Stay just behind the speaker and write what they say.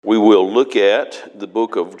We will look at the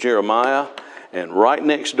book of Jeremiah and right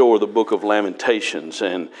next door the book of Lamentations.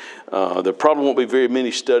 And there probably won't be very many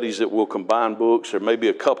studies that will combine books. There may be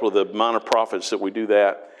a couple of the minor prophets that we do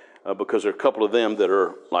that because there are a couple of them that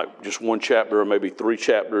are like just one chapter or maybe three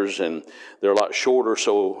chapters, and they're a lot shorter.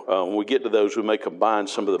 So when we get to those, we may combine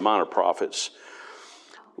some of the minor prophets.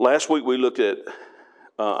 Last week we looked at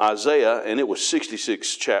Isaiah, and it was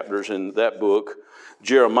 66 chapters in that book.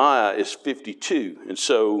 Jeremiah is 52. And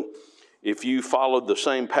so if you followed the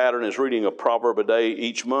same pattern as reading a proverb a day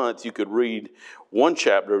each month, you could read one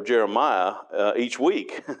chapter of Jeremiah each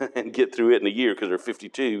week and get through it in a year, because there are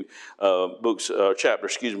 52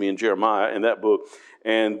 chapters in Jeremiah in that book.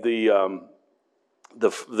 And the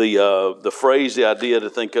phrase, the idea to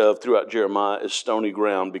think of throughout Jeremiah is stony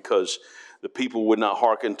ground, because the people would not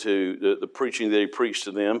hearken to the preaching that he preached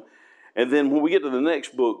to them. And then when we get to the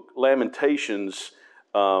next book, Lamentations,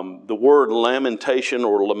 the word lamentation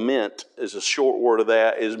or lament is a short word of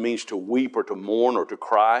that. It means to weep or to mourn or to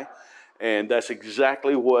cry. And that's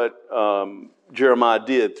exactly what Jeremiah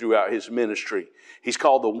did throughout his ministry. He's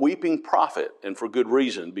called the weeping prophet, and for good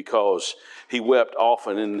reason, because he wept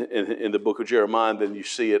often in the book of Jeremiah, and then you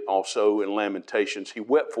see it also in Lamentations. He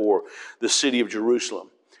wept for the city of Jerusalem,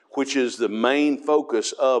 which is the main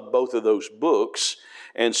focus of both of those books.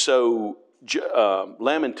 And so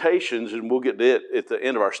Lamentations, and we'll get to it at the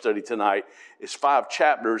end of our study tonight, is 5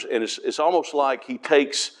 chapters, and it's almost like he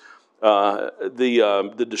takes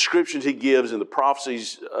the descriptions he gives and the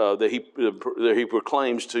prophecies that he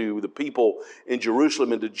proclaims to the people in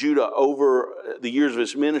Jerusalem and to Judah over the years of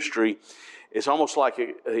his ministry. It's almost like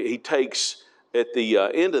he takes at the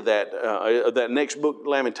end of that next book,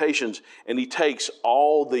 Lamentations, and he takes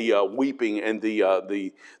all the weeping and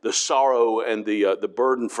the sorrow and the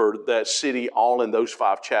burden for that city all in those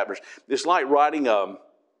 5 chapters. It's like writing a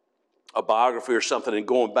biography or something and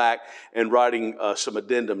going back and writing some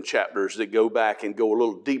addendum chapters that go back and go a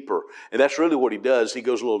little deeper. And that's really what he does. He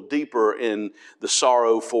goes a little deeper in the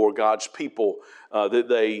sorrow for God's people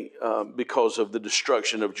because of the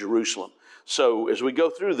destruction of Jerusalem. So as we go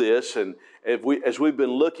through this, and as we've been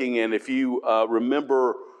looking, and if you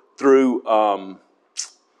remember through our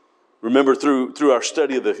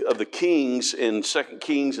study of the Kings in 2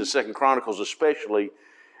 Kings and 2 Chronicles especially,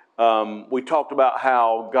 we talked about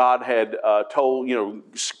how God had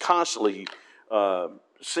constantly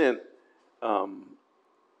sent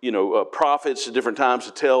prophets at different times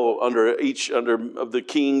to tell under of the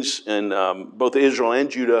kings and both Israel and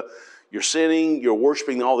Judah, you're sinning, you're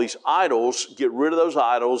worshiping all these idols, get rid of those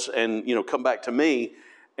idols and, come back to me.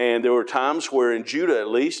 And there were times where in Judah, at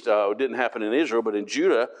least, it didn't happen in Israel, but in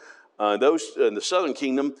Judah, those in the southern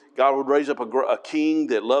kingdom, God would raise up a king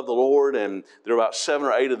that loved the Lord, and there were about 7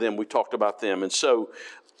 or 8 of them. We talked about them. And so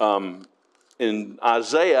in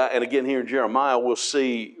Isaiah, and again here in Jeremiah, we'll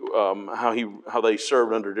see how they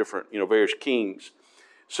served under different, various kings.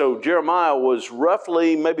 So Jeremiah was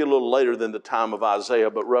roughly, maybe a little later than the time of Isaiah,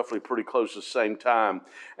 but roughly pretty close to the same time.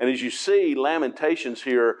 And as you see, Lamentations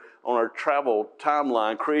here on our travel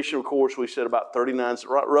timeline, creation, of course, we said about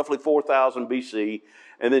roughly 4,000 BC.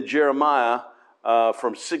 And then Jeremiah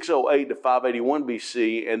from 608 to 581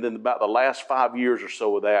 BC, and then about the last 5 years or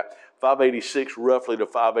so of that, 586 roughly to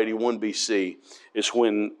 581 BC, is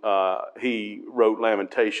when he wrote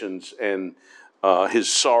Lamentations and his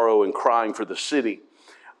sorrow and crying for the city.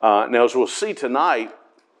 Now, as we'll see tonight,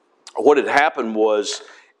 what had happened was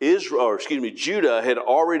Judah had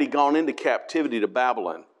already gone into captivity to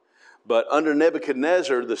Babylon. But under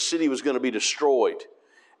Nebuchadnezzar, the city was going to be destroyed.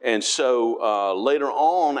 And so later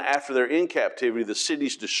on, after they're in captivity, the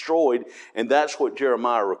city's destroyed, and that's what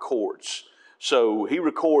Jeremiah records. So he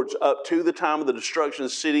records up to the time of the destruction of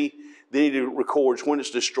the city, then he records when it's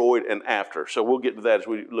destroyed and after. So we'll get to that as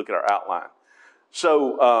we look at our outline.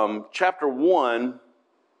 So chapter 1,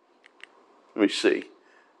 let me see.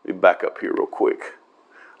 Let me back up here real quick.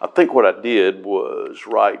 I think what I did was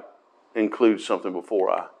include something before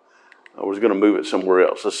I was going to move it somewhere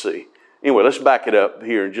else. Let's see. Anyway, let's back it up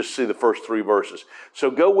here and just see the first 3 verses.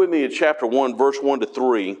 So go with me to chapter 1, verse 1 to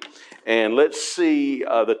 3, and let's see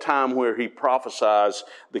the time where he prophesies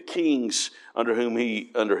the kings under whom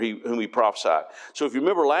he prophesied. So if you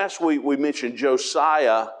remember last week, we mentioned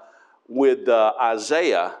Josiah with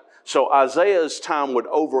Isaiah. So Isaiah's time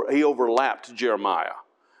he overlapped Jeremiah.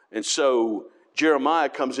 And so Jeremiah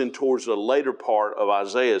comes in towards the later part of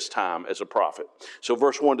Isaiah's time as a prophet. So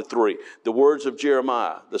verse 1 to 3, the words of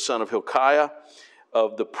Jeremiah, the son of Hilkiah,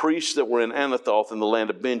 of the priests that were in Anathoth in the land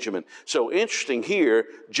of Benjamin. So interesting here,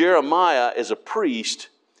 Jeremiah is a priest,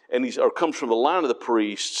 and comes from the line of the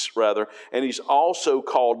priests, rather, and he's also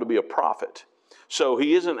called to be a prophet. So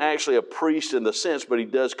he isn't actually a priest in the sense, but he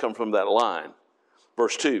does come from that line.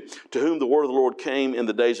 Verse 2, to whom the word of the Lord came in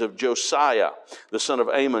the days of Josiah, the son of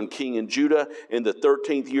Amon, king in Judah, in the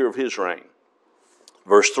 13th year of his reign.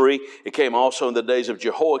 Verse 3, it came also in the days of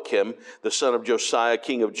Jehoiakim, the son of Josiah,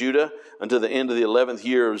 king of Judah, unto the end of the 11th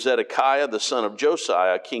year of Zedekiah, the son of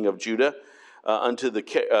Josiah, king of Judah, unto the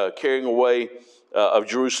carrying away of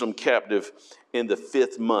Jerusalem captive in the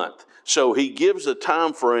 5th month. So he gives a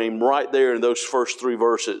time frame right there in those first 3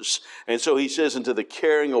 verses. And so he says, into the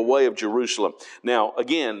carrying away of Jerusalem. Now,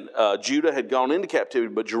 again, Judah had gone into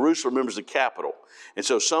captivity, but Jerusalem, remember, is the capital. And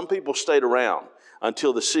so some people stayed around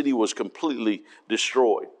until the city was completely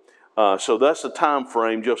destroyed. So that's the time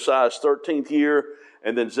frame. Josiah's 13th year,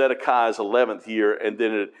 and then Zedekiah's 11th year, and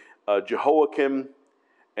then Jehoiakim,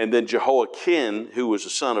 and then Jehoiakim, who was the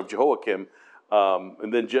son of Jehoiakim,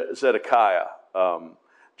 and then Zedekiah.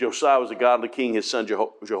 Josiah was a godly king. His son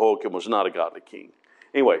Jehoiakim was not a godly king.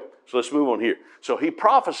 Anyway, so let's move on here. So he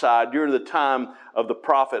prophesied during the time of the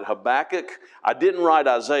prophet Habakkuk. I didn't write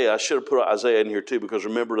Isaiah. I should have put Isaiah in here too, because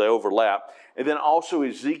remember they overlap. And then also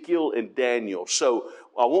Ezekiel and Daniel. So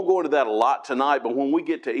I won't go into that a lot tonight, but when we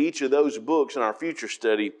get to each of those books in our future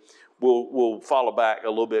study, we'll follow back a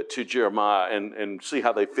little bit to Jeremiah and see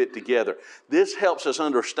how they fit together. This helps us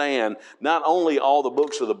understand not only all the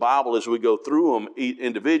books of the Bible as we go through them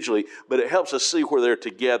individually, but it helps us see where they're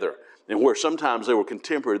together and where sometimes they were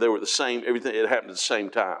contemporary, they were the same, everything, it happened at the same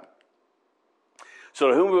time. So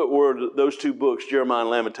to whom were those 2 books, Jeremiah and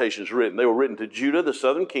Lamentations, written? They were written to Judah, the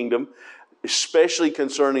southern kingdom, especially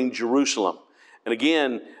concerning Jerusalem. And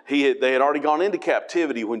again, they had already gone into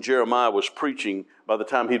captivity when Jeremiah was preaching, by the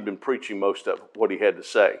time he'd been preaching most of what he had to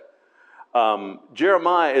say.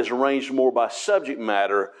 Jeremiah is arranged more by subject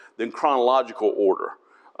matter than chronological order.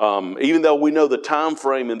 Even though we know the time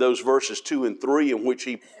frame in those verses 2 and 3 in which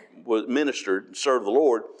he was ministered and served the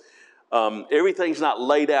Lord, everything's not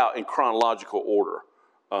laid out in chronological order.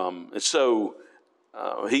 And so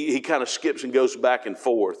he kind of skips and goes back and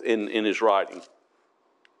forth in his writing.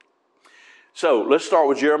 So let's start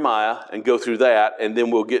with Jeremiah and go through that, and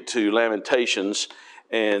then we'll get to Lamentations.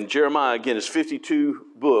 And Jeremiah, again, is 52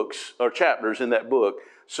 books or chapters in that book.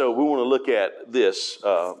 So we want to look at this,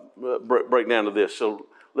 break down to this. So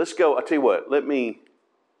let's go. I'll tell you what, let me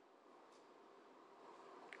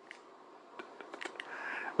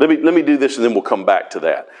do this, and then we'll come back to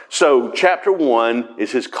that. So chapter 1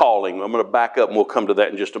 is his calling. I'm going to back up, and we'll come to that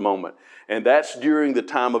in just a moment. And that's during the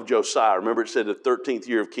time of Josiah. Remember, it said the 13th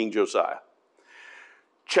year of King Josiah.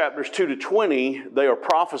 Chapters 2 to 20, they are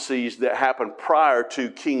prophecies that happened prior to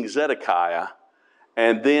King Zedekiah.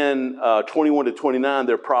 And then 21 to 29,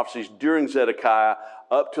 they're prophecies during Zedekiah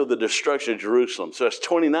up till the destruction of Jerusalem. So that's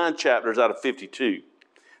 29 chapters out of 52.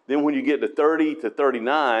 Then when you get to 30 to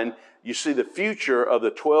 39, you see the future of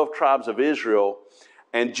the 12 tribes of Israel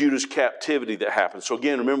and Judah's captivity that happened. So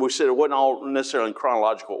again, remember we said it wasn't all necessarily in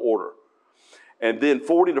chronological order. And then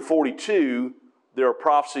 40 to 42, there are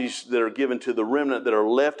prophecies that are given to the remnant that are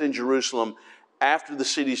left in Jerusalem after the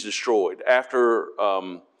city's destroyed, after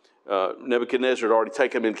Nebuchadnezzar had already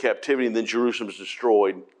taken them in captivity, and then Jerusalem is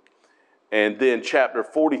destroyed. And then chapter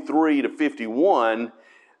 43 to 51,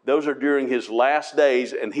 those are during his last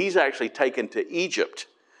days, and he's actually taken to Egypt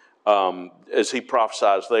as he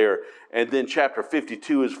prophesies there. And then chapter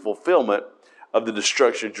 52 is fulfillment of the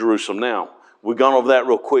destruction of Jerusalem. Now, we've gone over that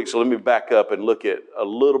real quick, so let me back up and look at a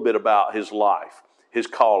little bit about his life, his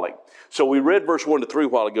calling. So we read verse 1 to 3 a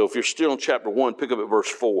while ago. If you're still in chapter 1, pick up at verse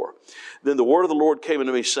 4. Then the word of the Lord came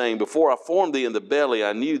unto me, saying, Before I formed thee in the belly,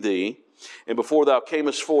 I knew thee, and before thou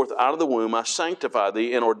camest forth out of the womb, I sanctified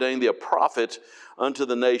thee and ordained thee a prophet unto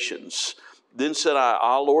the nations. Then said I,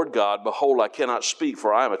 Ah, Lord God, behold, I cannot speak,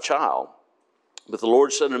 for I am a child. But the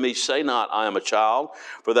Lord said unto me, Say not, I am a child,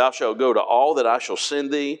 for thou shalt go to all that I shall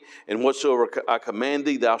send thee, and whatsoever I command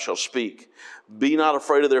thee, thou shalt speak. Be not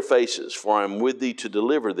afraid of their faces, for I am with thee to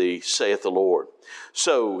deliver thee, saith the Lord.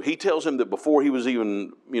 So he tells him that before he was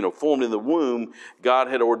even, formed in the womb, God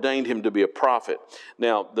had ordained him to be a prophet.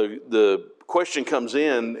 Now, the question comes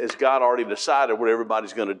in, has God already decided what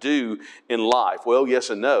everybody's going to do in life? Well, yes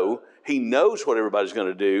and no. He knows what everybody's going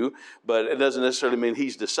to do, but it doesn't necessarily mean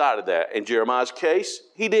he's decided that. In Jeremiah's case,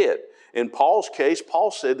 he did. In Paul's case, Paul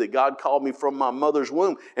said that God called me from my mother's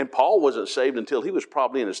womb, and Paul wasn't saved until he was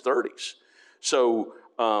probably in his 30s. So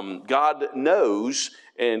God knows,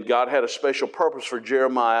 and God had a special purpose for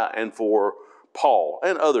Jeremiah and for Paul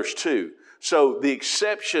and others too. So the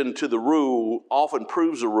exception to the rule often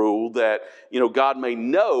proves the rule that, God may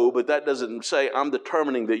know, but that doesn't say I'm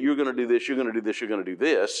determining that you're going to do this, you're going to do this, you're going to do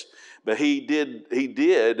this. But he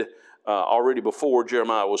did already before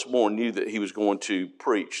Jeremiah was born, knew that he was going to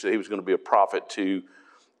preach, that he was going to be a prophet to,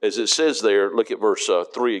 as it says there, look at verse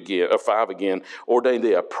 3 again, or 5 again, ordained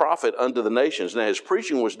thee a prophet unto the nations. Now his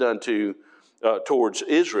preaching was done towards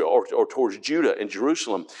Israel or towards Judah and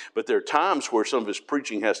Jerusalem, but there are times where some of his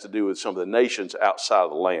preaching has to do with some of the nations outside of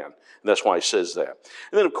the land. And that's why he says that.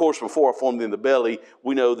 And then, of course, before I formed in the belly,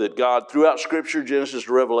 we know that God, throughout Scripture, Genesis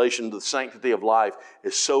to Revelation, the sanctity of life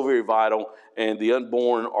is so very vital, and the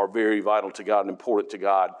unborn are very vital to God and important to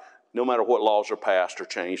God, no matter what laws are passed or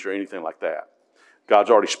changed or anything like that. God's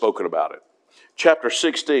already spoken about it. Chapter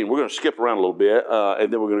 16, we're going to skip around a little bit,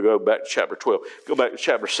 and then we're going to go back to chapter 12. Go back to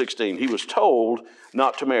chapter 16. He was told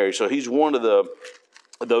not to marry. So he's one of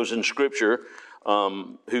those in Scripture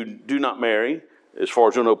who do not marry. As far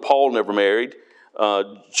as I know, Paul never married.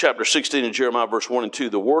 Chapter 16 in Jeremiah, verse 1 and 2,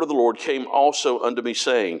 the word of the Lord came also unto me,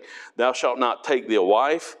 saying, Thou shalt not take thee a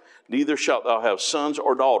wife, neither shalt thou have sons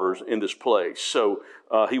or daughters in this place. So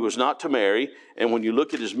he was not to marry, and when you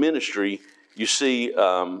look at his ministry, you see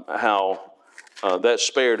how that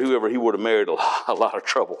spared whoever he would have married a lot of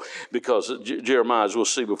trouble, because Jeremiah, as we'll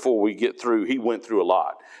see before we get through, he went through a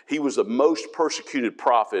lot. He was the most persecuted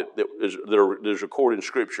prophet that is recorded in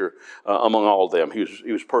Scripture among all of them.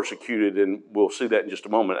 He was persecuted, and we'll see that in just a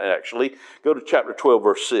moment, actually. Go to chapter 12,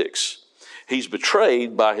 verse 6. He's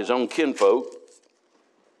betrayed by his own kinfolk.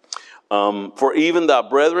 For even thy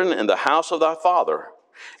brethren and the house of thy father,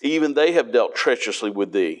 even they have dealt treacherously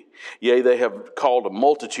with thee. Yea, they have called a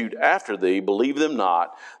multitude after thee, believe them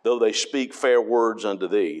not, though they speak fair words unto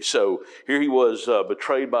thee. So here he was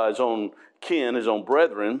betrayed by his own kin, his own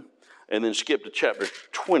brethren, and then skip to chapter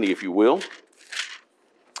 20, if you will,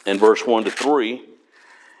 and verse 1 to 3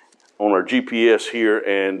 on our GPS here,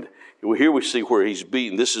 and here we see where he's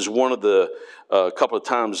beaten. This is one of the couple of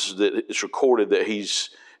times that it's recorded that he's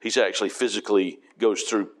actually physically goes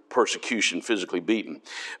through persecution, physically beaten.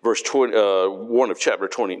 Verse 1 of chapter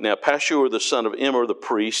 20. Now Pashur, the son of Immer, the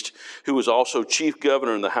priest, who was also chief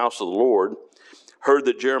governor in the house of the Lord, heard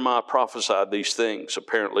that Jeremiah prophesied these things.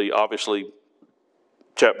 Apparently, obviously,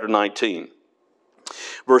 chapter 19.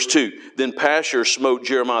 Verse 2. Then Pashur smote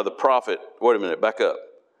Jeremiah the prophet. Wait a minute, back up.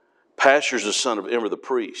 Pashur's the son of Immer the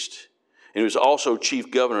priest, and he was also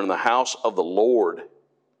chief governor in the house of the Lord.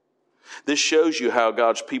 This shows you how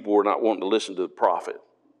God's people were not wanting to listen to the prophet.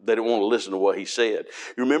 They didn't want to listen to what he said.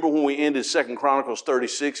 You remember when we ended 2 Chronicles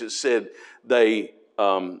 36, it said they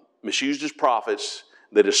misused his prophets,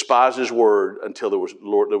 they despised his word until there was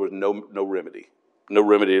no remedy. No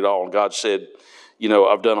remedy at all. And God said,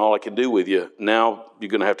 I've done all I can do with you. Now you're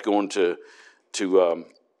going to have to go into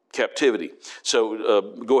captivity.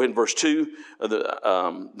 So go ahead in verse 2.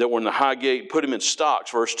 That were in the high gate, put him in stocks,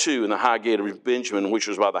 verse 2, in the high gate of Benjamin, which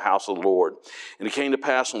was by the house of the Lord. And it came to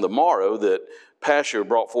pass on the morrow that Pashur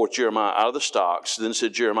brought forth Jeremiah out of the stocks. Then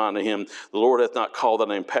said Jeremiah unto him, The Lord hath not called thy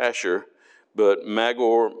name Pashur, but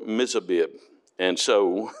Magor-Mizabib. And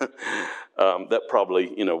so that probably,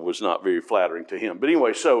 was not very flattering to him. But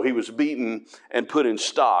anyway, so he was beaten and put in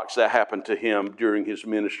stocks. That happened to him during his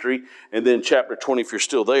ministry. And then chapter 20, if you're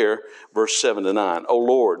still there, verse 7 to 9. O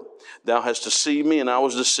Lord, thou hast deceived me, and I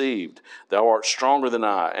was deceived. Thou art stronger than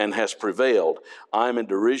I, and hast prevailed. I am in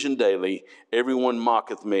derision daily. Everyone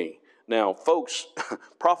mocketh me. Now, folks,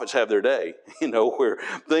 prophets have their day, where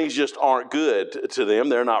things just aren't good to them.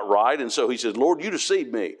 They're not right. And so he says, Lord, you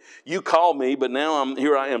deceived me. You called me, but now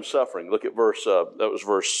here I am suffering. Look at verse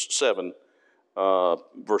 7,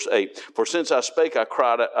 verse 8. For since I spake, I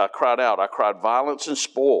cried out. I cried violence and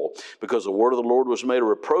spoil, because the word of the Lord was made a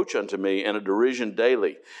reproach unto me and a derision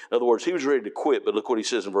daily. In other words, he was ready to quit, but look what he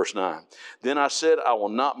says in verse 9. Then I said, I will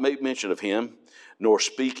not make mention of him, nor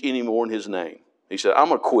speak any more in his name. He said, I'm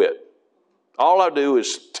going to quit. All I do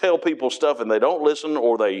is tell people stuff and they don't listen,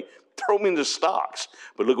 or they throw me into stocks.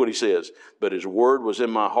 But look what he says. But his word was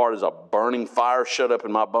in my heart as a burning fire shut up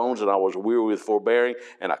in my bones, and I was weary with forbearing,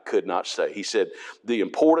 and I could not stay. He said, the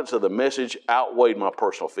importance of the message outweighed my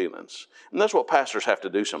personal feelings. And that's what pastors have to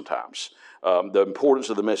do sometimes. The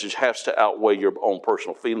importance of the message has to outweigh your own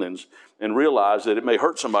personal feelings, and realize that it may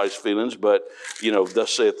hurt somebody's feelings, but,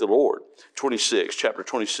 thus saith the Lord. Chapter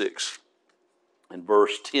 26, and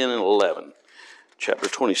verse 10 and 11. Chapter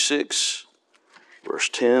 26, verse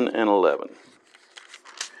 10 and 11.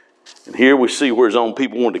 And here we see where his own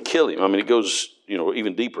people wanted to kill him. I mean, it goes,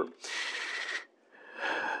 even deeper.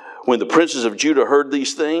 When the princes of Judah heard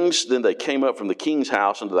these things, then they came up from the king's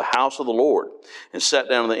house into the house of the Lord, and sat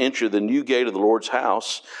down in the entry of the new gate of the Lord's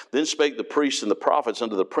house. Then spake the priests and the prophets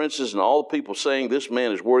unto the princes and all the people, saying, This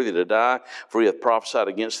man is worthy to die, for he hath prophesied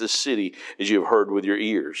against this city, as you have heard with your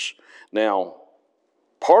ears. Now,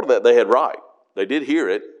 part of that they had right. They did hear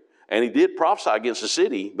it, And he did prophesy against the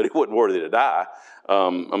city, but he wasn't worthy to die.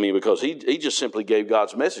 Because he just simply gave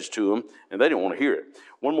God's message to them, and they didn't want to hear it.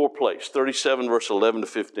 One more place, 37 verse 11 to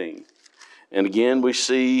 15. And again, we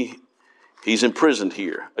see he's imprisoned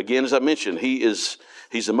here. Again, as I mentioned, he's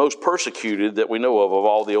the most persecuted that we know of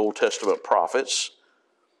all the Old Testament prophets.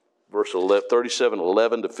 Verse 37,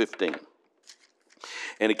 11 to 15.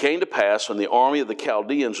 And it came to pass when the army of the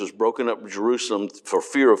Chaldeans was broken up in Jerusalem for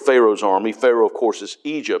fear of Pharaoh's army. Pharaoh, of course, is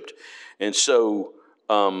Egypt. And so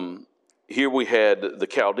here we had the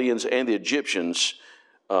Chaldeans and the Egyptians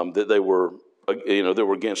that they were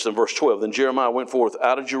against them. Verse 12, then Jeremiah went forth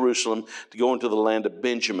out of Jerusalem to go into the land of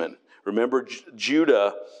Benjamin. Remember,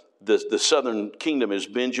 Judah, the southern kingdom is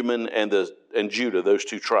Benjamin and Judah, those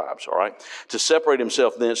two tribes, all right? To separate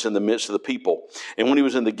himself thence in the midst of the people. And when he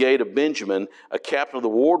was in the gate of Benjamin, a captain of the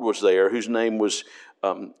ward was there, whose name was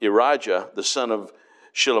Irijah, the son of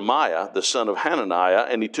Shelemiah, the son of Hananiah,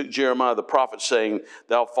 and he took Jeremiah the prophet, saying,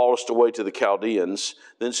 thou fallest away to the Chaldeans.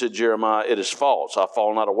 Then said Jeremiah, it is false. I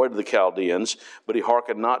fall not away to the Chaldeans. But he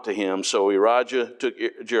hearkened not to him. So Irijah took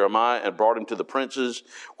Jeremiah and brought him to the princes.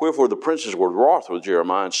 Wherefore the princes were wroth with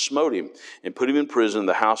Jeremiah and smote him and put him in prison in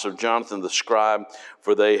the house of Jonathan the scribe,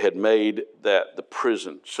 for they had made that the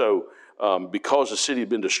prison. So because the city had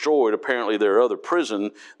been destroyed, apparently their other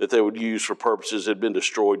prison that they would use for purposes had been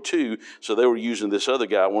destroyed too. So they were using this other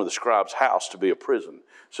guy, one of the scribes' house, to be a prison.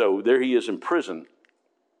 So there he is in prison.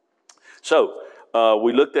 So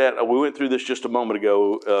we went through this just a moment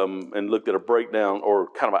ago and looked at a breakdown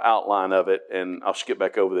or kind of an outline of it. And I'll skip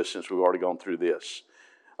back over this since we've already gone through this.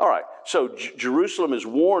 All right, so Jerusalem is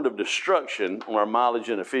warned of destruction on our mileage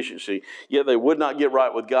and efficiency, yet they would not get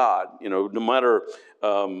right with God. No matter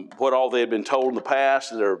what all they had been told in the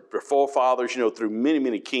past, and their forefathers, through many,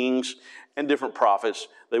 many kings and different prophets,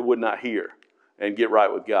 they would not hear and get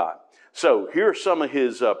right with God. So here are some of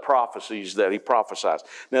his prophecies that he prophesies.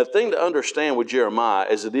 Now, the thing to understand with Jeremiah,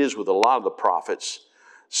 as it is with a lot of the prophets,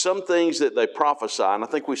 some things that they prophesy, and I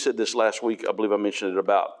think we said this last week, I believe I mentioned it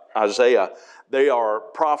about Isaiah, they are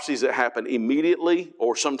prophecies that happen immediately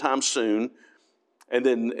or sometime soon. And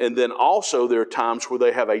then also there are times where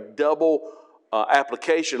they have a double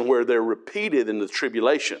application where they're repeated in the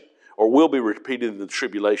tribulation or will be repeated in the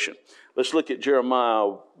tribulation. Let's look at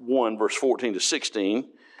Jeremiah 1, verse 14 to 16.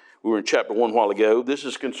 We were in chapter 1 a while ago. This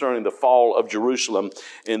is concerning the fall of Jerusalem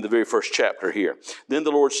in the very first chapter here. Then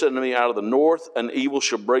the Lord said unto me, out of the north an evil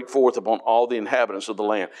shall break forth upon all the inhabitants of the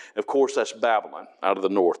land. Of course, that's Babylon, out of the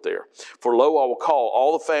north there. For lo, I will call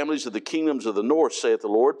all the families of the kingdoms of the north, saith the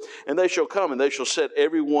Lord, and they shall come, and they shall set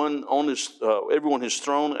everyone his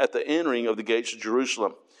throne at the entering of the gates of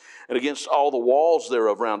Jerusalem, and against all the walls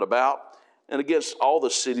thereof round about, and against all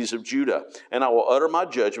the cities of Judah. And I will utter my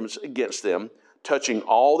judgments against them, touching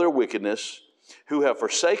all their wickedness, who have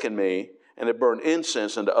forsaken me and have burned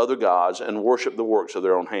incense unto other gods and worshiped the works of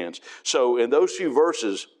their own hands. So in those few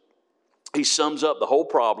verses, he sums up the whole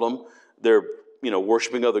problem. They're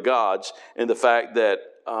worshiping other gods, and the fact that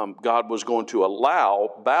God was going to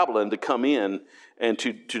allow Babylon to come in and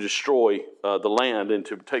to destroy the land and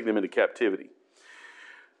to take them into captivity.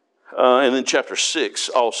 And then chapter 6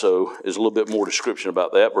 also is a little bit more description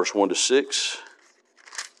about that, verse 1 to 6.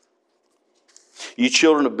 Ye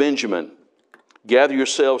children of Benjamin, gather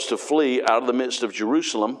yourselves to flee out of the midst of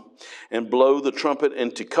Jerusalem, and blow the trumpet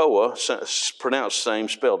in Tekoa, pronounced same,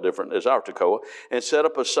 spelled different as our Tekoa, and set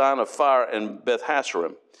up a sign of fire in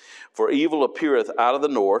Beth-Hasserim. For evil appeareth out of the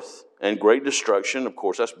north, and great destruction, of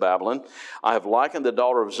course that's Babylon. I have likened the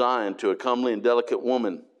daughter of Zion to a comely and delicate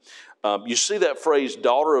woman. You see that phrase,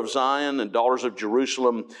 daughter of Zion and daughters of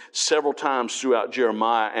Jerusalem, several times throughout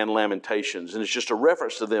Jeremiah and Lamentations. And it's just a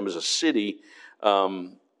reference to them as a city,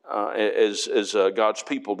 as God's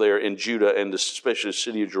people there in Judah and especially the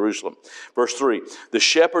city of Jerusalem. Verse 3, the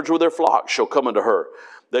shepherds with their flocks shall come unto her.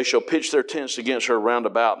 They shall pitch their tents against her round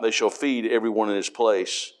about, and they shall feed everyone in his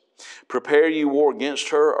place. Prepare ye war against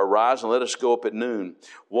her, arise and let us go up at noon.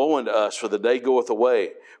 Woe unto us, for the day goeth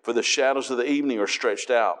away, for the shadows of the evening are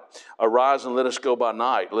stretched out. Arise and let us go by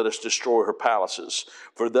night, let us destroy her palaces.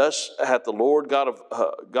 For thus hath the Lord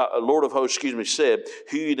Lord of hosts, said,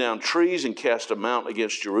 hew ye down trees and cast a mount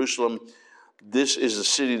against Jerusalem. This is the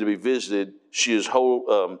city to be visited. She is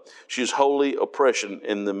holy oppression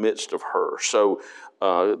in the midst of her. So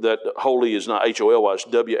that holy is not H-O-L-Y, it's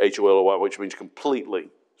W-H-O-L-Y, which means completely.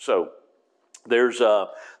 So there's a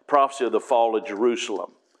prophecy of the fall of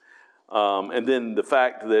Jerusalem. And then the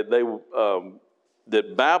fact that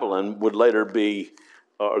that Babylon would later be,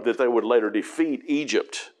 or that they would later defeat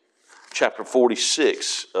Egypt. Chapter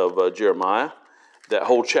 46 of Jeremiah. That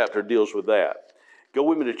whole chapter deals with that. Go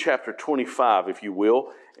with me to chapter 25, if you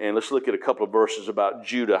will. And let's look at a couple of verses about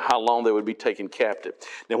Judah, how long they would be taken captive.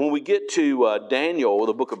 Now, when we get to Daniel,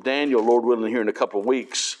 the book of Daniel, Lord willing, here in a couple of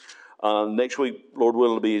weeks, next week, Lord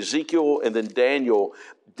willing, will be Ezekiel, and then Daniel.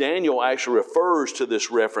 Daniel actually refers to this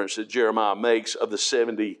reference that Jeremiah makes of the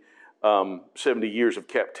 70 years of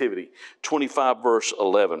captivity. 25 verse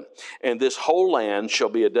 11. And this whole land shall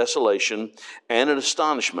be a desolation and an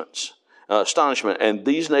astonishment, and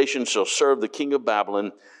these nations shall serve the king of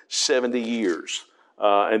Babylon 70 years.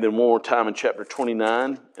 And then one more time in chapter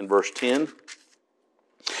 29 and verse 10.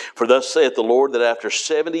 For thus saith the Lord, that after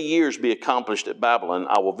 70 years be accomplished at Babylon,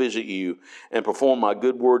 I will visit you and perform my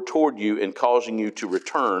good word toward you in causing you to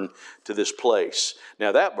return to this place.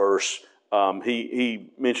 Now that verse, he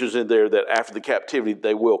mentions in there that after the captivity,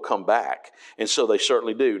 they will come back. And so they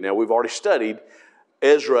certainly do. Now we've already studied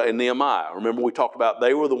Ezra and Nehemiah. Remember, we talked about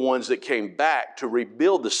they were the ones that came back to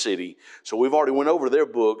rebuild the city. So we've already went over their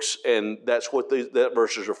books, and that's what that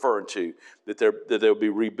verse is referring to, that they'll be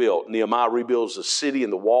rebuilt. Nehemiah rebuilds the city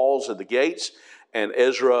and the walls and the gates, and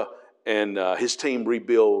Ezra and his team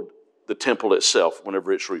rebuild the temple itself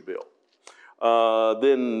whenever it's rebuilt.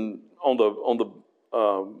 Then on the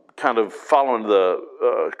kind of following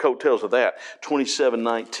the coattails of that,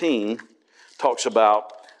 27:19 talks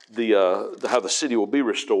about how the city will be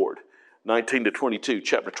restored. 19 to 22,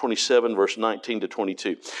 chapter 27, verse 19 to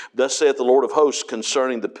 22. Thus saith the Lord of hosts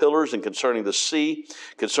concerning the pillars and concerning the sea,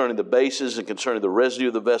 concerning the bases and concerning the residue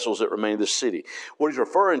of the vessels that remain in the city. What he's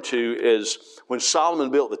referring to is when Solomon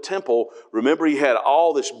built the temple, remember he had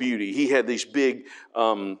all this beauty. He had these big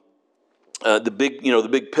the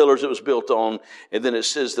big pillars it was built on, and then it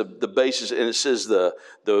says the bases, and it says the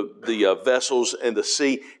vessels and the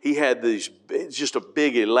sea. He had these just a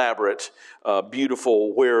big, elaborate,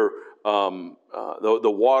 beautiful where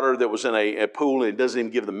the water that was in a pool, and it doesn't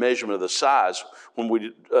even give the measurement of the size. When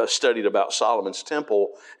we studied about Solomon's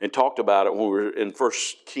temple and talked about it when we were in 1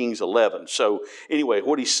 Kings 11. So anyway,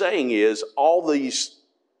 what he's saying is all this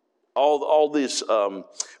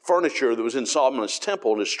furniture that was in Solomon's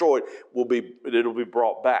temple destroyed it'll be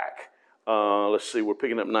brought back. Let's see, we're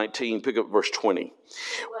picking up 19, pick up verse 20. It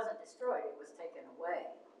wasn't destroyed, it was taken away.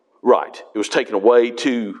 Right, it was taken away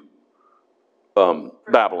to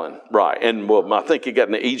Babylon, right. And well, I think it got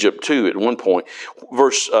into Egypt too at one point.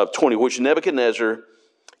 Verse 20, which Nebuchadnezzar,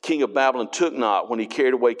 king of Babylon, took not when he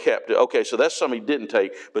carried away captive. Okay, so that's some he didn't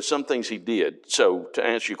take, but some things he did. So to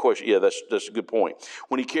answer your question, yeah, that's a good point.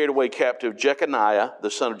 When he carried away captive Jeconiah, the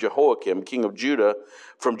son of Jehoiakim, king of Judah,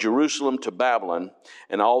 from Jerusalem to Babylon,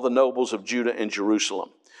 and all the nobles of Judah and Jerusalem.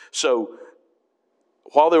 So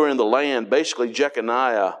while they were in the land, basically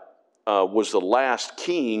Jeconiah was the last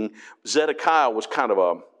king. Zedekiah was kind of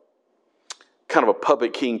a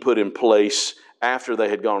puppet king put in place after they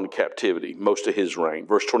had gone into captivity, most of his reign.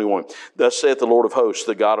 Verse 21, thus saith the Lord of hosts,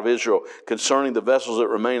 the God of Israel, concerning the vessels that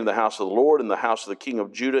remain in the house of the Lord and the house of the king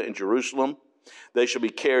of Judah in Jerusalem, they shall be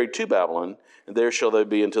carried to Babylon, and there shall they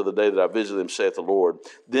be until the day that I visit them, saith the Lord.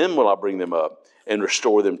 Then will I bring them up and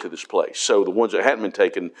restore them to this place. So the ones that hadn't been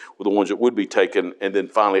taken were the ones that would be taken, and then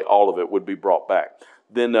finally all of it would be brought back.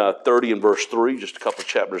 Then 30 and verse 3, just a couple of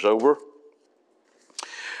chapters over.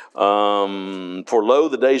 For lo,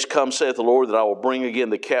 the days come, saith the Lord, that I will bring again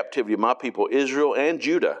the captivity of my people Israel and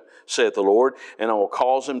Judah, saith the Lord, and I will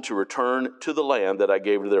cause them to return to the land that I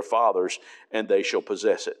gave to their fathers, and they shall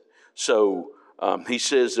possess it. So he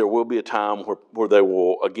says there will be a time where they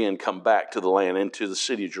will again come back to the land, into the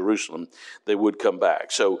city of Jerusalem. They would come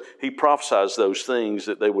back. So he prophesies those things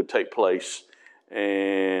that they would take place.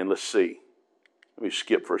 And let's see. Let me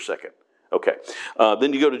skip for a second. Okay.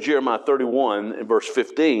 Then you go to Jeremiah 31 and verse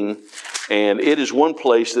 15, and it is one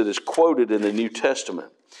place that is quoted in the New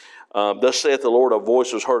Testament. Thus saith the Lord, a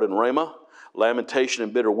voice was heard in Ramah, lamentation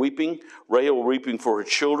and bitter weeping, Rahel weeping for her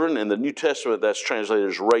children. In the New Testament, that's translated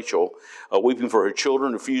as Rachel, weeping for her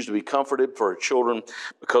children, refused to be comforted for her children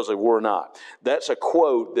because they were not. That's a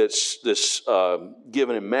quote that's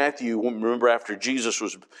given in Matthew. Remember, after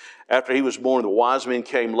he was born, the wise men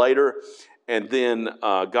came later. And then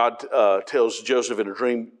God tells Joseph in a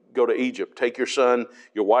dream, go to Egypt. Take your son,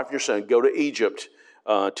 your wife and your son, go to Egypt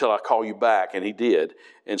till I call you back. And he did.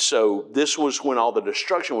 And so this was when all the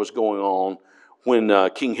destruction was going on, when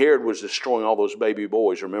King Herod was destroying all those baby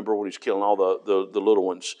boys. Remember when he's killing all the little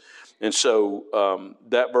ones. And so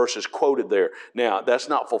that verse is quoted there. Now, that's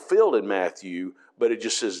not fulfilled in Matthew, but it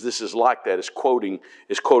just says this is like that. It's quoting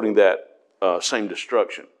that same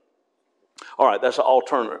destruction. All right, that's an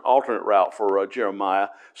alternate route for Jeremiah.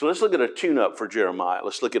 So let's look at a tune-up for Jeremiah.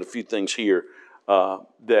 Let's look at a few things here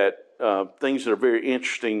things that are very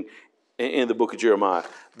interesting in the book of Jeremiah.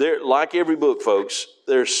 There, like every book, folks,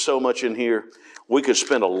 there's so much in here. We could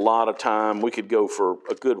spend a lot of time. We could go for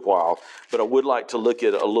a good while. But I would like to look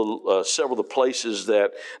at several of the places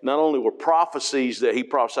that not only were prophecies that he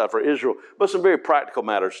prophesied for Israel, but some very practical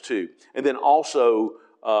matters too. And then also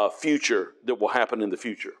future that will happen in the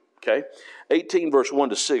future. Okay? 18 verse 1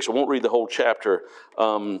 to 6. I won't read the whole chapter.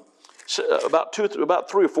 About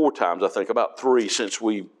 3 or 4 times, I think, about 3 since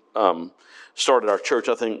we started our church.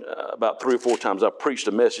 I think about 3 or 4 times I've preached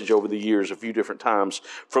a message over the years, a few different times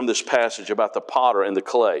from this passage about the potter and the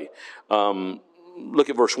clay. Look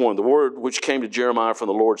at verse 1. The word which came to Jeremiah from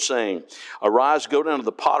the Lord, saying, Arise, go down to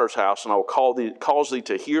the potter's house, and I will cause thee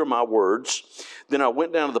to hear my words. Then I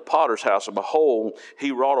went down to the potter's house, and behold,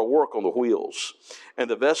 he wrought a work on the wheels. And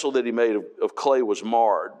the vessel that he made of clay was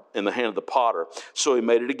marred in the hand of the potter. So he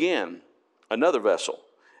made it again, another vessel,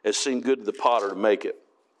 as seemed good to the potter to make it.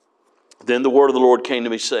 Then the word of the Lord came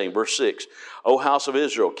to me, saying, verse 6, O house of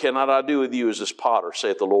Israel, cannot I do with you as this potter,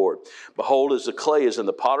 saith the Lord? Behold, as the clay is in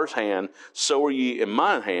the potter's hand, so are ye in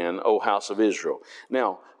mine hand, O house of Israel.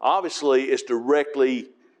 Now, obviously, it's directly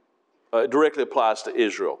applies to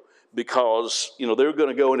Israel, because they're going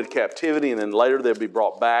to go into captivity, and then later they'll be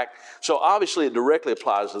brought back. So obviously, it directly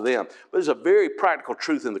applies to them. But there's a very practical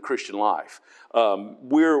truth in the Christian life.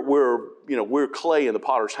 We're clay in the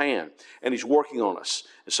potter's hand, and he's working on us.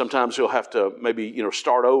 And sometimes he'll have to maybe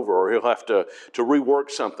start over, or he'll have to rework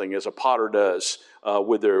something, as a potter does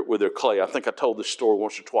with their clay. I think I told this story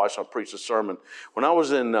once or twice. I preached a sermon when I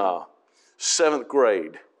was in 7th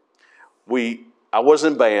grade. I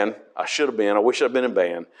wasn't in band. I should have been. I wish I'd been in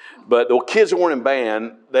band. But the kids that weren't in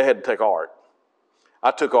band, they had to take art.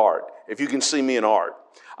 I took art. If you can see me in art,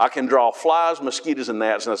 I can draw flies, mosquitoes, and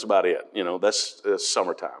gnats, and that's about it. That's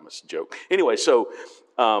summertime. It's a joke. Anyway, so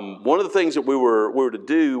one of the things that we were to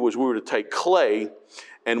do was we were to take clay,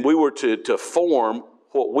 and we were to form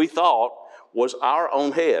what we thought was our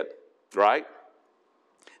own head, right?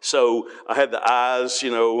 So I had the eyes,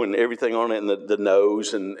 and everything on it, and the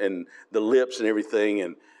nose, and the lips, and everything.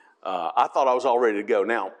 And I thought I was all ready to go.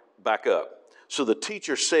 Now, back up. So the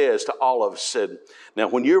teacher says to all of us, said, now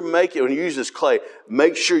when you use this clay,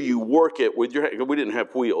 make sure you work it with your hands. We didn't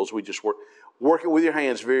have wheels. We just work it with your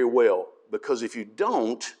hands very well. Because if you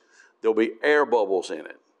don't, there'll be air bubbles in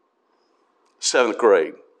it. 7th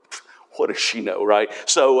grade. What does she know, right?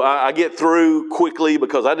 So I get through quickly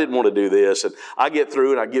because I didn't want to do this. And I get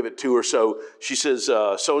through and I give it to her. So she says,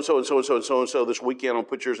 so-and-so and so-and-so and so-and-so, this weekend I'll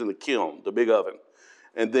put yours in the kiln, the big oven.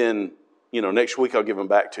 And then, next week I'll give them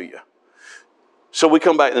back to you. So we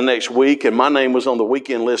come back the next week, and my name was on the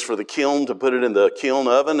weekend list for the kiln to put it in the kiln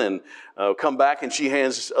oven. And come back, and she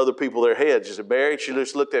hands other people their heads. She said, Barry, she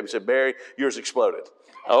just looked at me and said, Barry, yours exploded.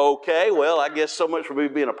 Okay, well, I guess so much for me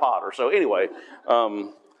being a potter. So anyway,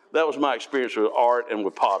 that was my experience with art and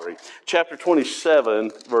with pottery. Chapter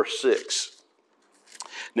 27, verse 6.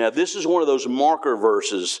 Now, this is one of those marker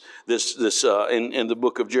verses in the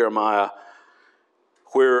book of Jeremiah,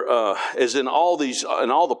 where, as in all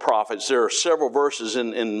the prophets, there are several verses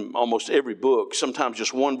in almost every book, sometimes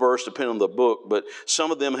just one verse depending on the book, but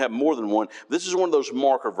some of them have more than one. This is one of those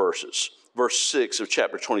marker verses, verse 6 of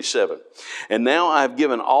chapter 27. And now I have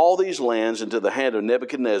given all these lands into the hand of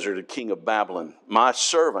Nebuchadnezzar, the king of Babylon, my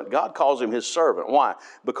servant. God calls him his servant. Why?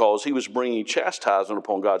 Because he was bringing chastisement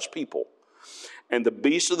upon God's people. And the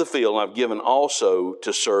beasts of the field I've given also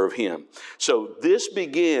to serve him. So this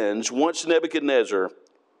begins once Nebuchadnezzar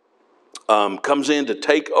comes in to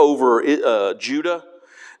take over Judah.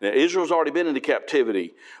 Now, Israel's already been into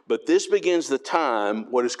captivity, but this begins the time,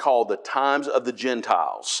 what is called the times of the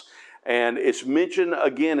Gentiles. And it's mentioned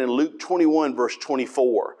again in Luke 21, verse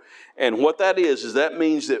 24. And what that is that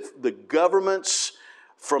means that the governments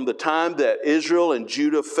from the time that Israel and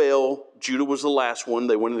Judah fell, Judah was the last one,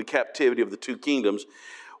 they went into captivity of the 2 kingdoms.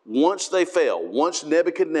 Once they fell, once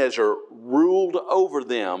Nebuchadnezzar ruled over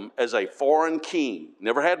them as a foreign king,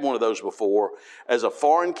 never had one of those before, as a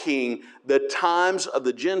foreign king, the times of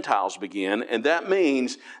the Gentiles begin, and that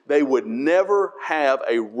means they would never have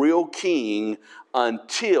a real king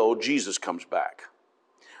until Jesus comes back.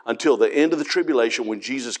 Until the end of the tribulation, when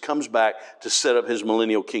Jesus comes back to set up his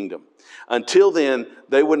millennial kingdom. Until then,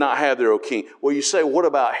 they would not have their own king. Well, you say, what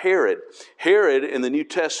about Herod? Herod in the New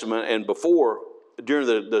Testament and before, during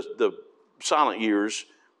the silent years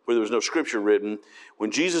where there was no scripture written,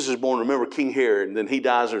 when Jesus is born, remember King Herod, and then he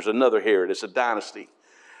dies, there's another Herod. It's a dynasty.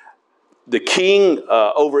 The king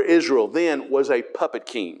over Israel then was a puppet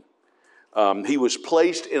king. He was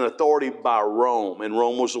placed in authority by Rome, and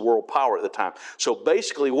Rome was the world power at the time. So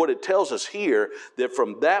basically what it tells us here, that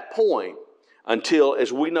from that point until,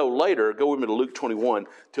 as we know later, go with me to Luke 21,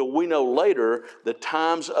 till we know later the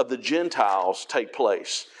times of the Gentiles take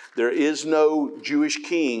place. There is no Jewish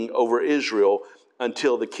king over Israel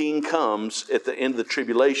until the king comes at the end of the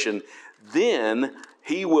tribulation. Then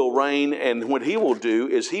he will reign, and what he will do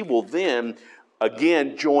is he will then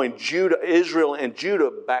again join Israel and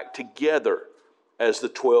Judah back together as the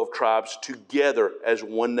 12 tribes together, as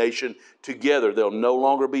one nation together. They'll no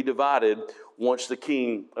longer be divided once the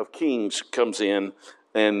King of Kings comes in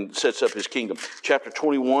and sets up his kingdom. Chapter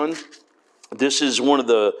 21, this is one of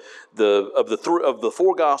the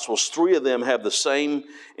four Gospels. Three of them have the same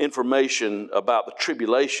information about the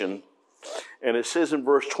tribulation. And it says in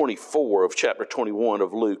verse 24 of chapter 21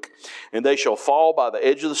 of Luke, and they shall fall by the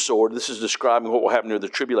edge of the sword. This is describing what will happen during the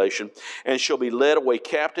tribulation. And shall be led away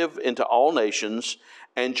captive into all nations,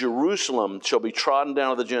 and Jerusalem shall be trodden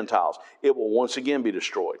down of the Gentiles. It will once again be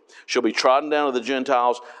destroyed. Shall be trodden down of the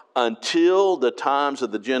Gentiles until the times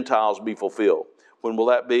of the Gentiles be fulfilled. When will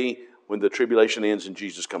that be? When the tribulation ends and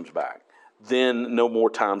Jesus comes back. Then no more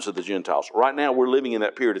times of the Gentiles. Right now we're living in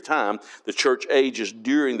that period of time. The church age is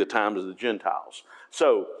during the times of the Gentiles.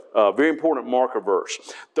 So, very important marker verse.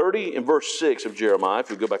 30 and verse 6 of Jeremiah, if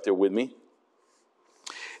you go back there with me,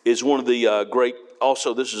 is one of the great,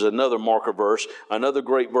 also this is another marker verse, another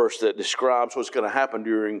great verse that describes what's going to happen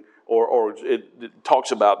during, or it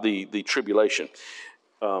talks about the tribulation.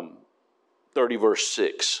 30 verse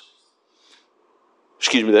 6.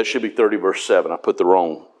 Excuse me, that should be 30 verse 7. I put the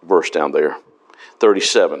wrong verse down there.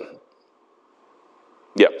 37.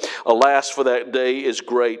 Yeah. Alas, for that day is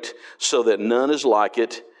great, so that none is like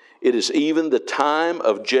it. It is even the time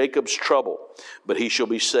of Jacob's trouble, but he shall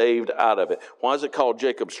be saved out of it. Why is it called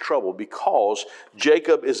Jacob's trouble? Because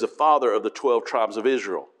Jacob is the father of the 12 tribes of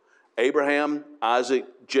Israel. Abraham, Isaac,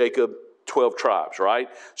 Jacob, 12 tribes, right?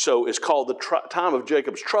 So it's called the time of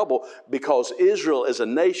Jacob's trouble because Israel as a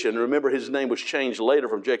nation, remember his name was changed later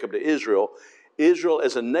from Jacob to Israel. Israel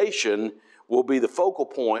as a nation will be the focal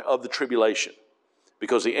point of the tribulation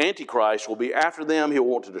because the Antichrist will be after them. He'll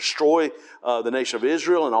want to destroy the nation of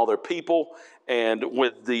Israel and all their people. And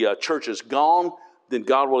when the church is gone, then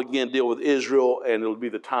God will again deal with Israel, and it'll be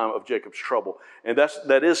the time of Jacob's trouble. And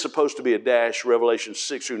that is supposed to be a dash, Revelation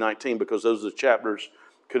 6 through 19, because those are the chapters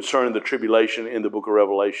concerning the tribulation in the book of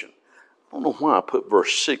Revelation. I don't know why I put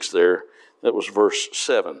verse 6 there. That was verse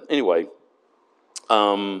 7. Anyway,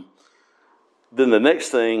 then the next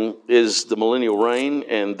thing is the millennial reign,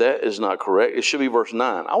 and that is not correct. It should be verse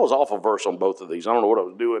 9. I was off a verse on both of these. I don't know what I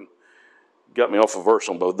was doing. Got me off a verse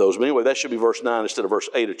on both those. But anyway, that should be verse 9 instead of verse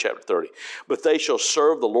 8 of chapter 30. But they shall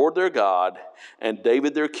serve the Lord their God and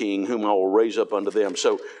David their king, whom I will raise up unto them.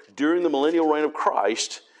 So during the millennial reign of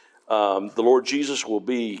Christ, the Lord Jesus will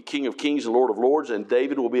be King of Kings and Lord of Lords, and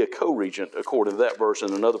David will be a co-regent, according to that verse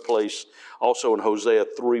in another place, also in Hosea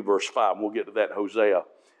 3, verse 5. And we'll get to that in Hosea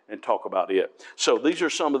and talk about it. So these are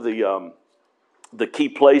some of the key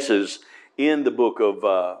places in the book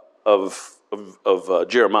of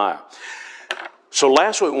Jeremiah. So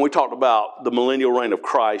last week when we talked about the millennial reign of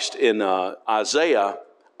Christ in Isaiah,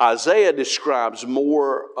 Isaiah describes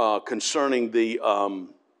more concerning the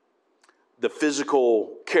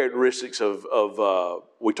physical characteristics of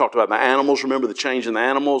we talked about the animals. Remember the change in the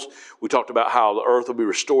animals? We talked about how the earth will be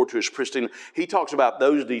restored to its pristine. He talks about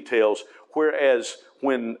those details, whereas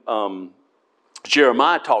when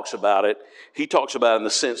Jeremiah talks about it, he talks about it in the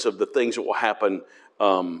sense of the things that will happen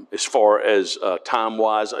as far as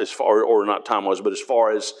time-wise, or not time-wise, but as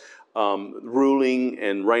far as ruling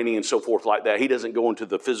and reigning and so forth like that. He doesn't go into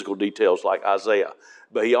the physical details like Isaiah,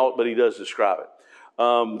 but he does describe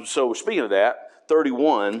it. So speaking of that,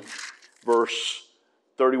 31, verse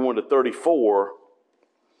 31 to 34,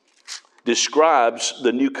 describes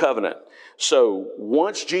the new covenant. So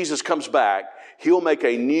once Jesus comes back, he'll make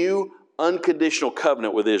a new unconditional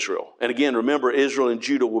covenant with Israel. And again, remember, Israel and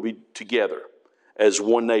Judah will be together as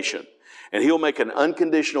one nation. And he'll make an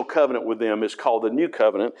unconditional covenant with them. It's called the new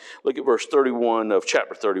covenant. Look at verse 31 of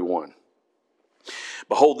chapter 31.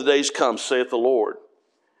 Behold, the days come, saith the Lord,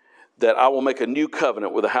 that I will make a new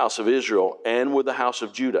covenant with the house of Israel and with the house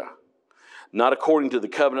of Judah, not according to the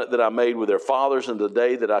covenant that I made with their fathers in the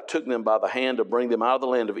day that I took them by the hand to bring them out of the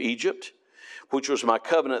land of Egypt, which was my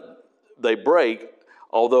covenant they break,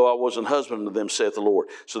 although I was an husband to them, saith the Lord.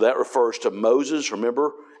 So that refers to Moses,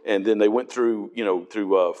 remember? And then they went through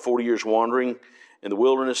 40 years wandering in the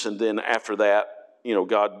wilderness, and then after that,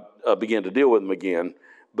 God began to deal with them again.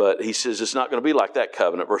 But he says it's not going to be like that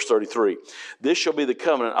covenant. Verse 33, this shall be the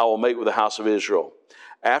covenant I will make with the house of Israel.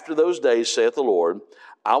 After those days, saith the Lord,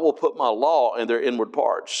 I will put my law in their inward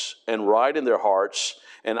parts and write in their hearts,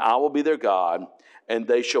 and I will be their God, and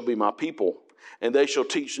they shall be my people. And they shall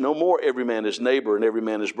teach no more every man his neighbor and every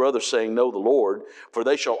man his brother, saying, Know the Lord. For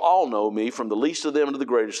they shall all know me, from the least of them to the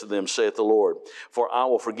greatest of them, saith the Lord. For I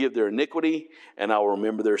will forgive their iniquity, and I will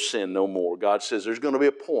remember their sin no more. God says there's going to be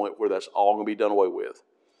a point where that's all going to be done away with.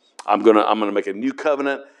 I'm going to make a new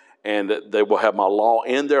covenant, and they will have my law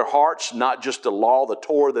in their hearts, not just the law, the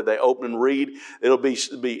Torah that they open and read. It'll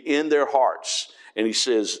be in their hearts. And he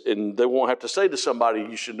says, and they won't have to say to somebody,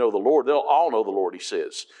 you should know the Lord. They'll all know the Lord, he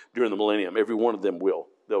says, during the millennium. Every one of them will.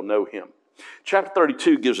 They'll know him. Chapter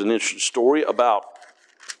 32 gives an interesting story about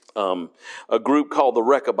a group called the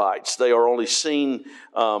Rechabites. They are only seen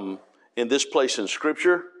in this place in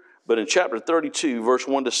Scripture, but in chapter 32, verse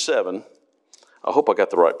 1 to 7, I hope I got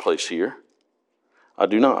the right place here. I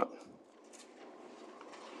do not.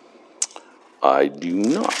 I do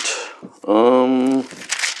not.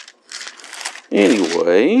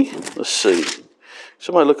 Anyway, let's see.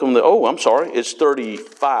 Somebody look on the, I'm sorry. It's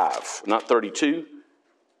 35, not 32.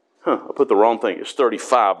 I put the wrong thing. It's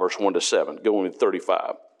 35, verse 1 to 7. Going with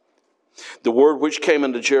 35. The word which came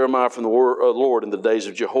unto Jeremiah from the Lord in the days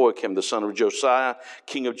of Jehoiakim, the son of Josiah,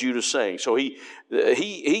 king of Judah, saying. So he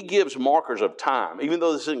gives markers of time. Even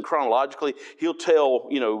though this isn't chronologically, he'll tell,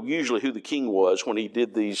 usually who the king was when he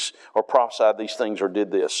did these or prophesied these things or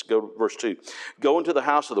did this. Go to verse 2. Go into the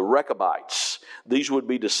house of the Rechabites. These would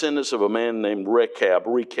be descendants of a man named Rechab,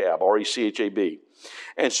 R-E-C-H-A-B.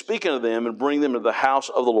 And speak unto them and bring them into the house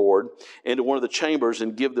of the Lord, into one of the chambers,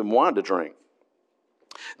 and give them wine to drink.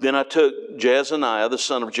 Then I took Jezaniah, the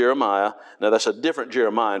son of Jeremiah. Now that's a different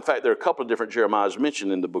Jeremiah. In fact, there are a couple of different Jeremiahs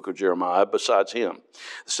mentioned in the book of Jeremiah besides him.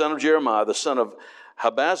 The son of Jeremiah, the son of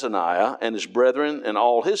Habazaniah, and his brethren, and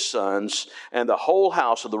all his sons, and the whole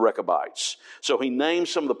house of the Rechabites. So he names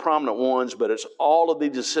some of the prominent ones, but it's all of the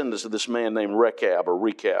descendants of this man named Rechab or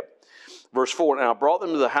Rechab. Verse 4, Now I brought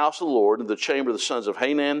them to the house of the Lord, into the chamber of the sons of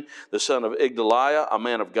Hanan, the son of Igdaliah, a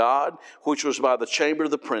man of God, which was by the chamber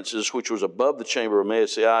of the princes, which was above the chamber of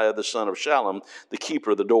Maaseiah, the son of Shallum, the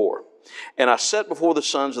keeper of the door. And I set before the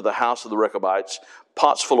sons of the house of the Rechabites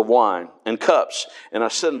pots full of wine and cups, and I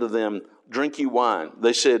said unto them, Drink ye wine.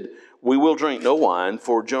 They said, We will drink no wine,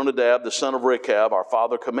 for Jonadab, the son of Rechab, our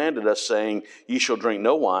father, commanded us, saying, Ye shall drink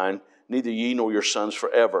no wine, neither ye nor your sons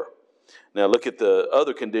forever. Now look at the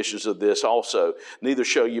other conditions of this also. Neither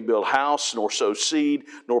shall you build house, nor sow seed,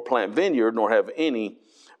 nor plant vineyard, nor have any,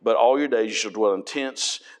 but all your days you shall dwell in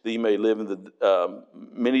tents, that you may live in the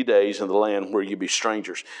many days in the land where you be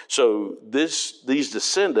strangers. So these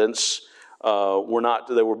descendants they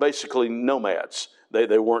were basically nomads.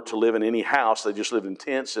 They weren't to live in any house. They just lived in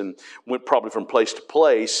tents and went probably from place to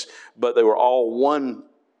place, but they were all one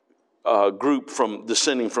group from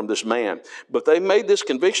descending from this man. But they made this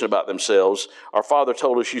conviction about themselves. Our father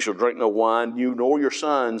told us, You shall drink no wine, you nor your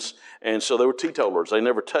sons. And so they were teetotalers. They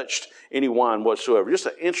never touched any wine whatsoever. Just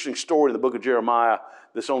an interesting story in the book of Jeremiah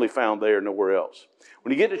that's only found there, nowhere else.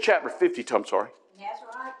 When you get to chapter 52, I'm sorry.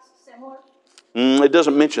 Nazarites, similar? It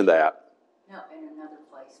doesn't mention that. No, in another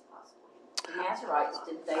place, possibly. The Nazarites,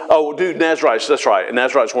 did they? Oh, Nazarites, that's right. And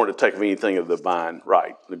Nazarites weren't to take of anything of the vine,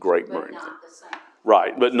 right, the grape. But not the same.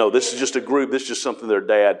 Right, but no, this is just a group. This is just something their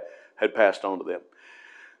dad had passed on to them.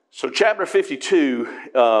 So chapter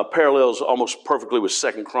 52 parallels almost perfectly with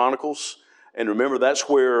 2 Chronicles. And remember, that's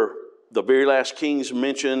where the very last kings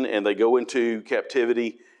mentioned, and they go into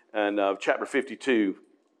captivity. And chapter 52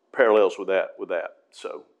 parallels with that.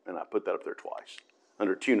 So, and I put that up there twice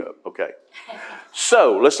under tune-up. Okay.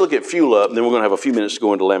 So let's look at fuel up, and then we're going to have a few minutes to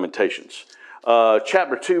go into Lamentations.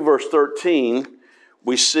 Chapter 2, verse 13.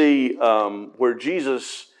 We see where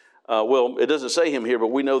Jesus, it doesn't say him here, but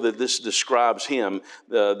we know that this describes him,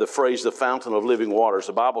 the phrase, the fountain of living waters.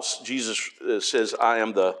 The Bible, Jesus says, I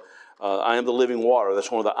am the living water. That's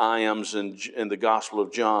one of the I ams in the Gospel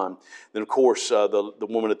of John. Then, of course, the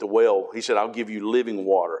woman at the well, he said, I'll give you living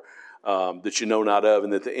water that you know not of.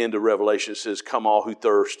 And at the end of Revelation, it says, Come all who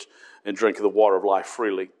thirst and drink of the water of life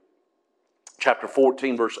freely. Chapter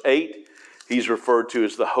 14, verse 8, he's referred to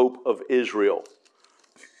as the hope of Israel.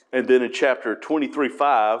 And then in chapter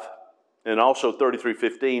 23:5 and also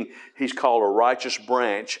 33:15, he's called a righteous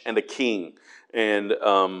branch and a king. And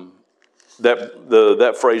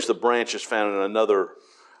that phrase, the branch, is found in another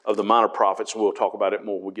of the minor prophets. We'll talk about it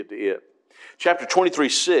more when we get to it. Chapter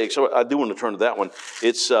 23:6, I do want to turn to that one.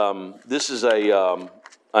 It's this is a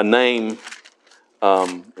name,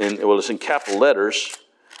 it's in capital letters,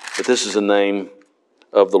 but this is the name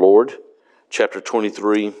of the Lord. Chapter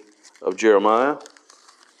 23 of Jeremiah.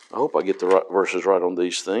 I hope I get the right verses right on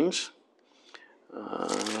these things.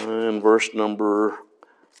 And verse number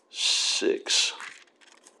 6.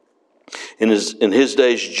 In his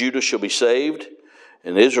days Judah shall be saved,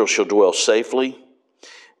 And Israel shall dwell safely.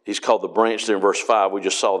 He's called the branch there in verse 5. We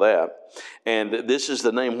just saw that. And this is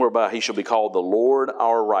the name whereby he shall be called the Lord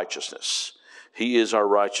our righteousness. He is our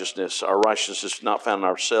righteousness. Our righteousness is not found in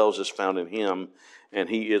ourselves, it's found in him, and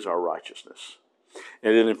he is our righteousness.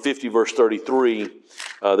 And then in 50 verse 33,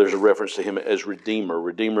 there's a reference to him as Redeemer.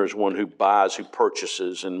 Redeemer is one who buys, who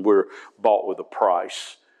purchases, and we're bought with a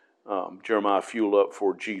price. Jeremiah, fuel up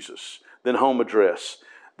for Jesus. Then home address.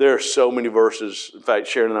 There are so many verses. In fact,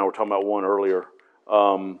 Sharon and I were talking about one earlier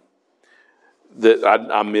that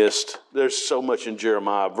I missed. There's so much in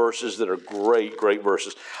Jeremiah, verses that are great, great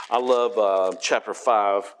verses. I love chapter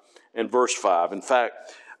 5 and verse 5. In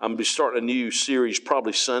fact, I'm going to be starting a new series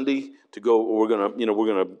probably Sunday to go. We're going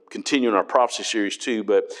to continue in our prophecy series too,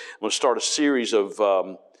 but I'm going to start a series of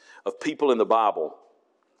people in the Bible,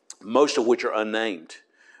 most of which are unnamed,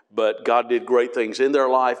 but God did great things in their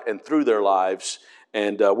life and through their lives.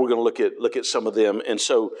 And we're going to look at some of them. And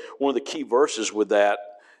so one of the key verses with that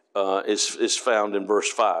is found in verse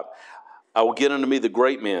 5. I will get unto me the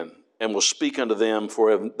great men, and will speak unto them,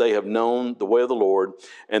 for they have known the way of the Lord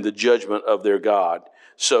and the judgment of their God.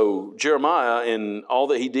 So Jeremiah, in all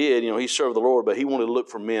that he did, he served the Lord, but he wanted to look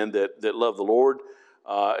for men that love the Lord,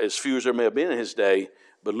 as few as there may have been in his day,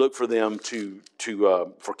 but look for them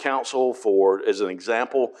for counsel, as an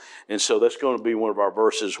example. And so that's going to be one of our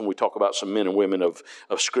verses when we talk about some men and women of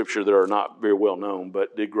Scripture that are not very well known,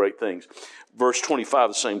 but did great things. Verse 25 of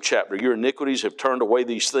the same chapter, your iniquities have turned away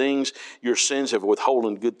these things. Your sins have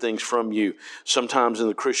withholden good things from you. Sometimes in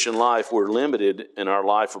the Christian life, we're limited in our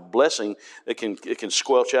life of blessing. It can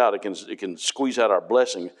squelch out. It can squeeze out our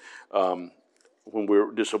blessing when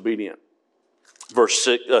we're disobedient.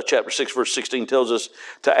 Chapter 6, verse 16 tells us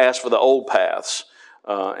to ask for the old paths,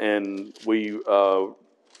 and we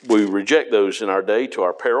reject those in our day to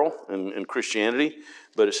our peril in Christianity,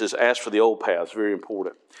 but it says ask for the old paths, very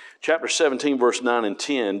important. Chapter 17, verse 9 and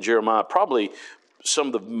 10, Jeremiah, probably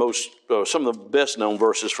some of the best known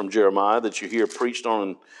verses from Jeremiah that you hear preached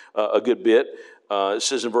on a good bit. It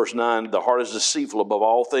says in verse 9, the heart is deceitful above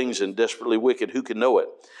all things and desperately wicked. Who can know it?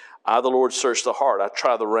 I, the Lord, search the heart. I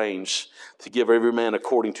try the reins to give every man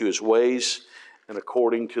according to his ways and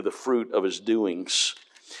according to the fruit of his doings.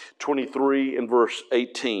 23 and verse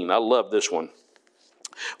 18. I love this one.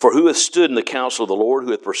 For who hath stood in the counsel of the Lord,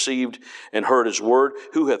 who hath perceived and heard his word,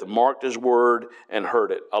 who hath marked his word and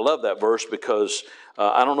heard it? I love that verse because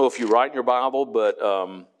I don't know if you write in your Bible, but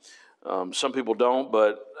some people don't,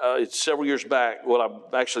 but it's several years back. Well,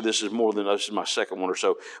 this is my second one or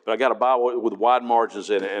so, but I got a Bible with wide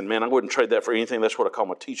margins in it, and man, I wouldn't trade that for anything. That's what I call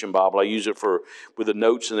my teaching Bible. I use it with the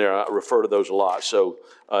notes in there. I refer to those a lot. So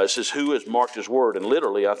it says, who has marked his word? And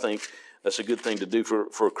literally, I think that's a good thing to do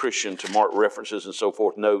for a Christian, to mark references and so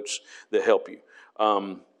forth, notes that help you.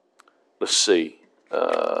 Let's see.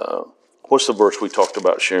 What's the verse we talked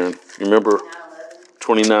about, Sharon? You remember?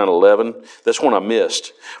 29:11. That's one I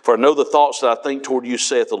missed. For I know the thoughts that I think toward you,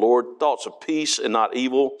 saith the Lord, thoughts of peace and not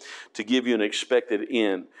evil, to give you an expected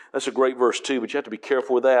end. That's a great verse too, but you have to be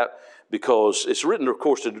careful with that because it's written, of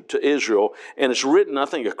course, to Israel, and it's written, I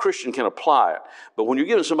think a Christian can apply it. But when you're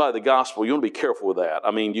giving somebody the gospel, you want to be careful with that. I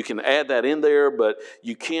mean, you can add that in there, but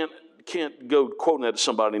you can't go quoting that to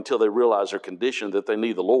somebody until they realize their condition, that they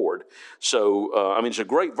need the Lord. So, it's a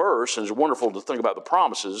great verse, and it's wonderful to think about the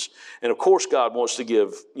promises. And, of course, God wants to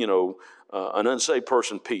give, an unsaved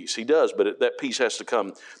person peace. He does, but that peace has to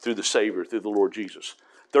come through the Savior, through the Lord Jesus.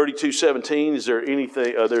 32:17, is there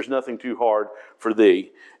anything, there's nothing too hard for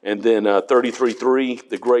thee. And then 33:3,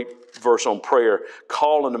 the great verse on prayer,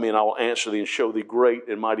 call unto me and I will answer thee and show thee great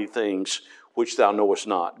and mighty things which thou knowest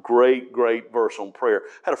not. Great, great verse on prayer.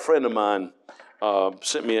 I had a friend of mine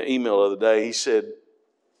sent me an email the other day. He said,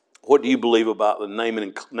 what do you believe about the name it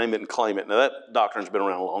and claim it? Now, that doctrine's been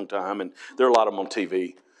around a long time, and there are a lot of them on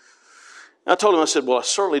TV. And I told him, I said, well, I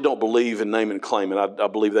certainly don't believe in name and claim it. I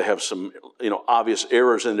believe they have some, obvious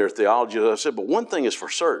errors in their theology. I said, but one thing is for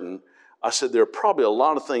certain. I said, there are probably a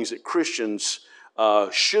lot of things that Christians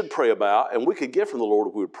should pray about, and we could get from the Lord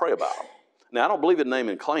if we would pray about them. Now, I don't believe in name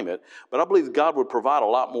and claim it, but I believe God would provide a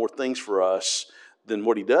lot more things for us than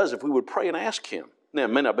what he does if we would pray and ask him. Now, it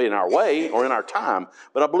may not be in our way or in our time,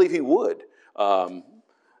 but I believe he would.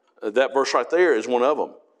 That verse right there is one of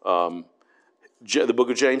them. The book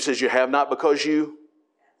of James says, you have not because you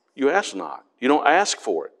ask not. You don't ask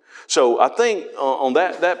for it. So I think on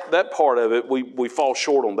that part of it, we fall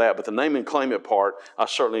short on that. But the name and claim it part, I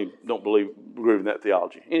certainly don't agree with that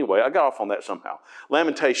theology. Anyway, I got off on that somehow.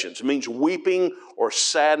 Lamentations means weeping or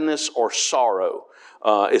sadness or sorrow.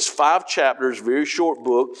 It's 5 chapters, very short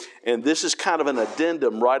book. And this is kind of an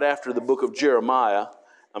addendum right after the book of Jeremiah.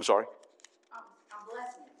 I'm sorry? I'm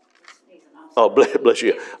Oh, bless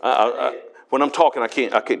you. When I'm talking, I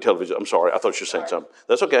can't television. I'm sorry. I thought you were saying something.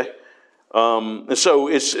 That's okay. And so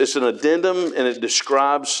it's an addendum, and it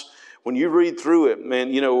describes, when you read through it,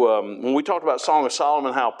 man, when we talked about Song of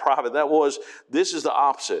Solomon, how private that was, this is the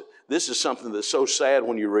opposite. This is something that's so sad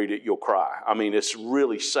when you read it, you'll cry. I mean, it's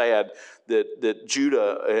really sad that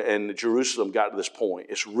Judah and Jerusalem got to this point.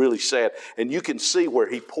 It's really sad. And you can see where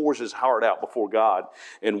he pours his heart out before God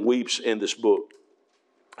and weeps in this book.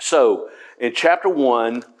 So, in chapter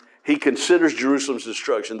 1, he considers Jerusalem's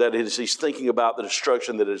destruction. That is, he's thinking about the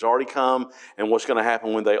destruction that has already come and what's going to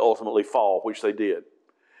happen when they ultimately fall, which they did.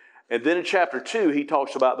 And then in chapter 2, he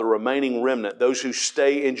talks about the remaining remnant, those who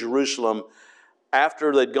stay in Jerusalem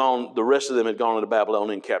after they'd gone, the rest of them had gone into Babylon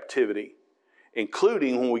in captivity,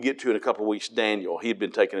 including, when we get to in a couple of weeks, Daniel. He had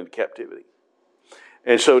been taken into captivity.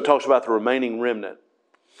 And so it talks about the remaining remnant.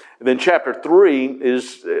 And then chapter 3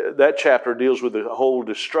 is, that chapter deals with the whole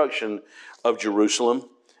destruction of Jerusalem.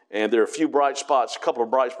 And there are a few bright spots, a couple of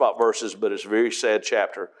bright spot verses, but it's a very sad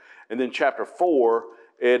chapter. And then chapter 4,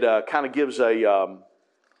 it kind of gives a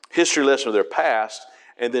history lesson of their past,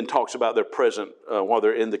 and then talks about their present while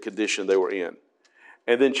they're in the condition they were in.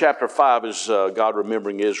 And then chapter 5 is God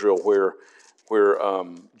remembering Israel, where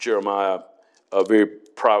Jeremiah, very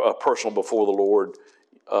personal before the Lord,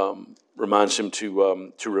 reminds him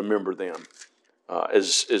to remember them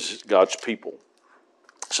as God's people.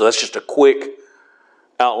 So that's just a quick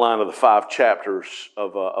outline of the 5 chapters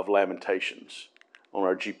of Lamentations on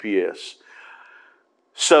our GPS.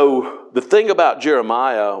 So the thing about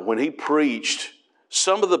Jeremiah, when he preached,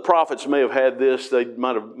 some of the prophets may have had this, they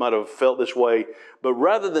might have felt this way, but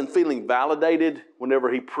rather than feeling validated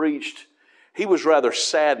whenever he preached, he was rather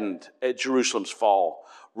saddened at Jerusalem's fall.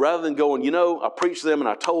 Rather than going, I preached to them and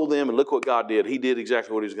I told them, and look what God did. He did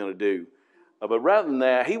exactly what he was going to do. But rather than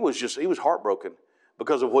that, he was heartbroken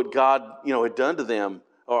because of what God, had done to them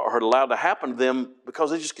or had allowed to happen to them,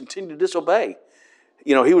 because they just continued to disobey.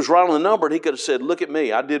 He was right on the number, and he could have said, look at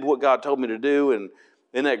me, I did what God told me to do, and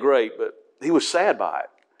isn't that great? But he was sad by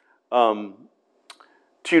it.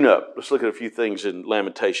 Tune up. Let's look at a few things in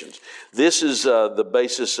Lamentations. This is the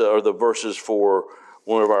basis or the verses for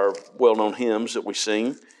one of our well-known hymns that we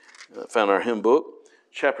sing, found in our hymn book.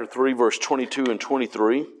 Chapter 3, verse 22 and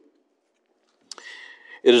 23.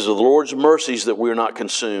 It is of the Lord's mercies that we are not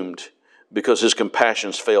consumed, because his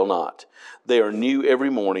compassions fail not. They are new every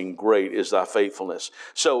morning. Great is thy faithfulness.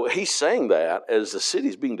 So he's saying that as the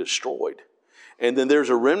city's being destroyed. And then there's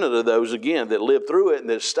a remnant of those, again, that live through it and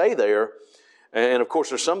that stay there. And, of course,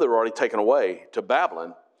 there's some that are already taken away to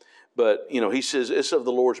Babylon. But, he says, it's of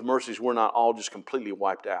the Lord's mercies we're not all just completely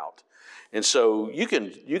wiped out. And so you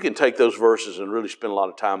can take those verses and really spend a lot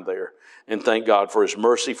of time there and thank God for his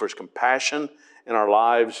mercy, for his compassion in our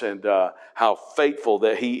lives, and how faithful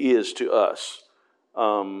that he is to us.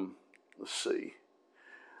 Let's see.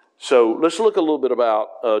 So let's look a little bit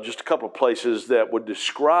about just a couple of places that would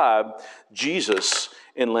describe Jesus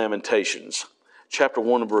in Lamentations. Chapter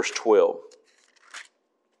 1 and verse 12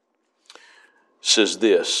 says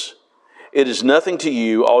this: Is it nothing to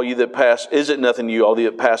you, all you that pass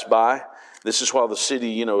by? This is while the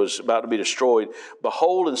city, is about to be destroyed.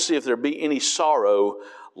 Behold and see if there be any sorrow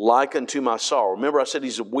like unto my sorrow. Remember, I said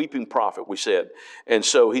he's a weeping prophet, we said. And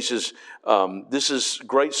so he says, this is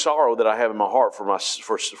great sorrow that I have in my heart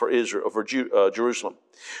for Israel, for Jerusalem,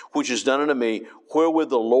 which is done unto me, wherewith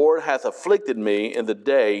the Lord hath afflicted me in the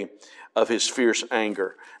day of his fierce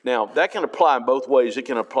anger. Now, that can apply in both ways. It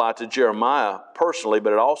can apply to Jeremiah personally,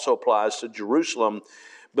 but it also applies to Jerusalem.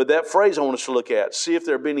 But that phrase I want us to look at, see if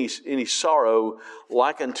there be any sorrow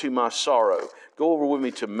like unto my sorrow. Go over with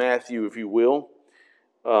me to Matthew, if you will.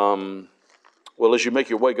 Well, as you make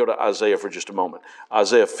your way, go to Isaiah for just a moment.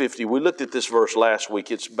 Isaiah 50. We looked at this verse last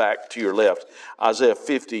week. It's back to your left. Isaiah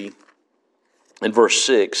 50 and verse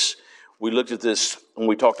 6. We looked at this when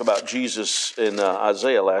we talked about Jesus in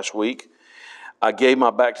Isaiah last week. I gave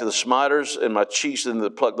my back to the smiters and my cheeks to them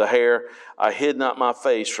that plucked the hair. I hid not my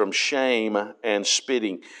face from shame and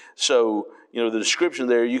spitting. So, the description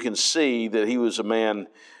there, you can see that he was a man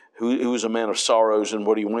who was a man of sorrows and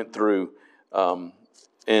what he went through.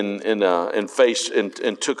 And faced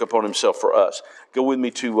and took upon himself for us. Go with me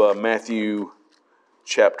to Matthew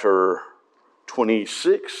chapter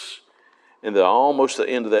 26, and almost the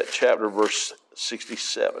end of that chapter, verse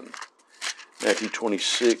 67. Matthew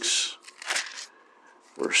 26,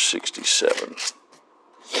 verse 67.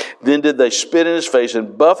 Then did they spit in his face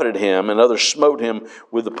and buffeted him, and others smote him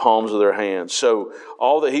with the palms of their hands. So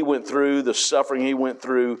all that he went through, the suffering he went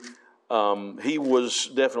through, he was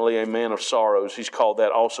definitely a man of sorrows. He's called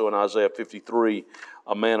that also in Isaiah 53,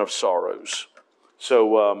 a man of sorrows.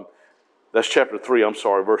 So That's chapter 3, I'm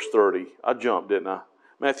sorry, verse 30. I jumped, didn't I?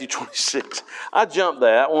 Matthew 26. I jumped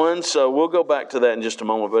that one, so we'll go back to that in just a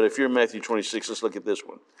moment. But if you're in Matthew 26, let's look at this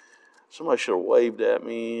one. Somebody should have waved at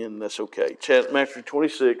me, and that's okay. Matthew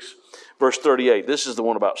 26, verse 38. This is the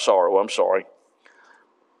one about sorrow. I'm sorry.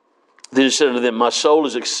 Then he said unto them, my soul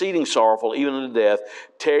is exceeding sorrowful, even unto death.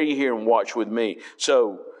 Tarry ye here and watch with me.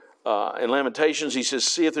 So, in Lamentations, he says,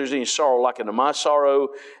 see if there's any sorrow like unto my sorrow.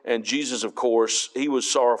 And Jesus, of course, he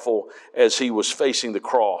was sorrowful as he was facing the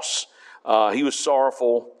cross. He was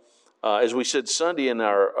sorrowful, as we said Sunday in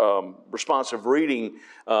our responsive reading,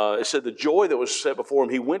 it said the joy that was set before him,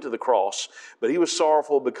 he went to the cross. But he was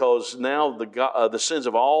sorrowful because now the sins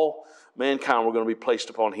of all mankind were going to be placed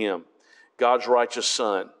upon him. God's righteous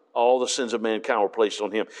Son. All the sins of mankind were placed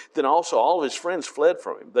on him. Then also all of his friends fled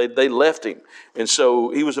from him. They left him. And so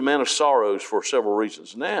he was a man of sorrows for several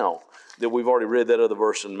reasons. Now that we've already read that other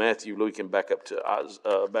verse in Matthew, we can back up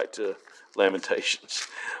to back to Lamentations.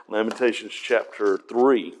 Lamentations chapter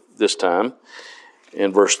 3 this time.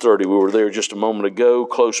 In verse 30, we were there just a moment ago,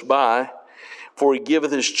 close by. For he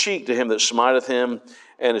giveth his cheek to him that smiteth him,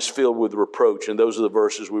 and is filled with reproach. And those are the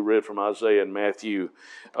verses we read from Isaiah and Matthew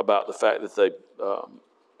about the fact that they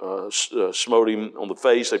smote him on the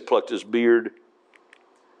face. They plucked his beard.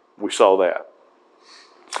 We saw that.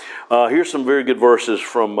 Here's some very good verses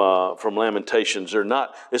from Lamentations.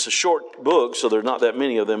 It's a short book, so there are not that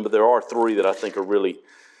many of them, but there are 3 that I think are really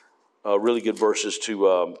good verses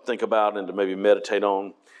to think about and to maybe meditate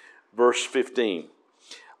on. Verse 15.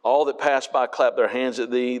 All that pass by clap their hands at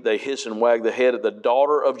thee. They hiss and wag the head at the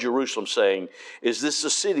daughter of Jerusalem, saying, is this the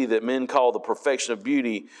city that men call the perfection of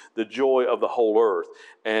beauty, the joy of the whole earth?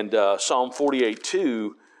 And Psalm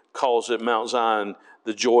 48:2 calls it Mount Zion,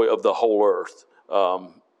 the joy of the whole earth.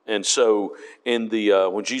 And so in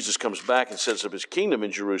when Jesus comes back and sets up his kingdom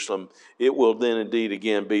in Jerusalem, it will then indeed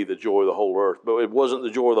again be the joy of the whole earth. But it wasn't the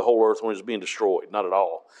joy of the whole earth when it was being destroyed, not at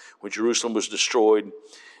all. When Jerusalem was destroyed,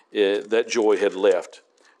 that joy had left.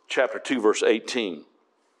 Chapter 2, verse 18.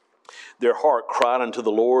 Their heart cried unto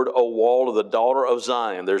the Lord, O wall of the daughter of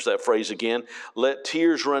Zion. There's that phrase again. Let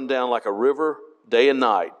tears run down like a river, day and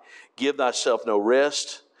night. Give thyself no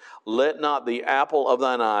rest. Let not the apple of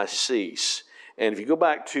thine eye cease. And if you go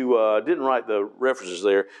back to, I didn't write the references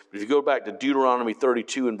there, but if you go back to Deuteronomy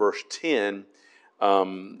 32 and verse 10,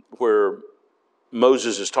 where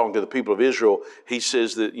Moses is talking to the people of Israel, he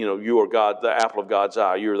says that, you are God, the apple of God's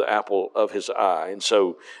eye. You're the apple of his eye. And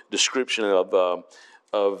so description of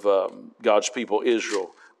God's people,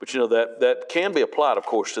 Israel. But that can be applied, of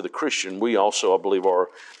course, to the Christian. We also, I believe, are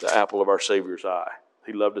the apple of our Savior's eye.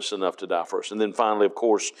 He loved us enough to die for us. And then finally, of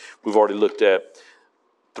course, we've already looked at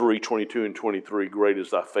 3:22 and 23, great is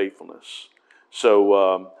thy faithfulness.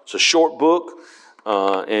 So it's a short book.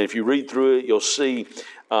 And if you read through it, you'll see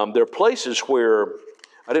there are places where,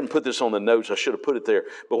 I didn't put this on the notes, I should have put it there,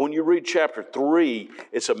 but when you read chapter 3,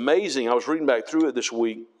 it's amazing. I was reading back through it this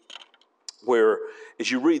week, where as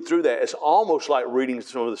you read through that, it's almost like reading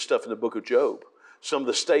some of the stuff in the book of Job. Some of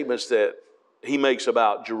the statements that he makes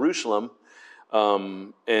about Jerusalem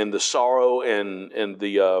and the sorrow and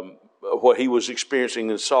the what he was experiencing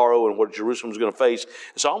in sorrow and what Jerusalem was going to face.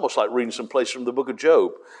 It's almost like reading some place from the book of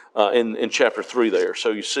Job in chapter 3 there. So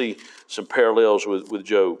you see some parallels with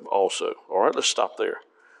Job also. All right, let's stop there.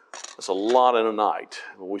 That's a lot in a night.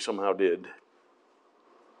 We somehow did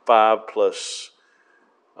 5 plus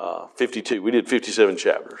 52. We did 57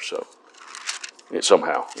 chapters, so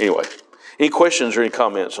somehow. Anyway, any questions or any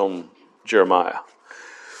comments on Jeremiah?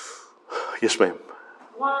 Yes, ma'am.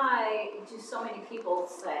 Why do so many people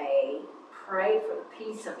say, pray for the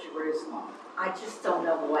peace of Jerusalem? I just don't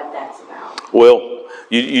know what that's about. Well,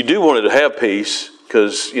 you do want it to have peace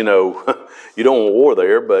because, you don't want war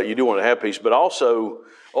there, but you do want to have peace. But also,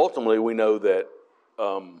 ultimately, we know that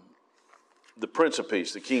the Prince of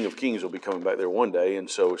Peace, the King of Kings, will be coming back there one day. And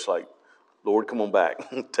so it's like, Lord, come on back.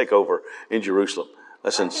 Take over in Jerusalem.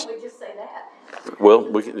 Why can't we just say that?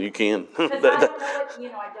 Well, you can. Because I don't know what,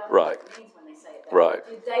 I don't know what it means when they say it that way. Right.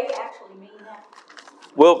 Do they actually mean that?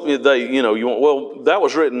 Well, that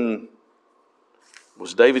was written,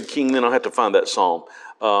 was David king then? I'll have to find that psalm.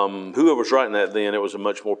 Whoever was writing that then, it was a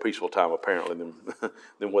much more peaceful time apparently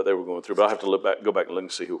than what they were going through. But I'll have to go back and look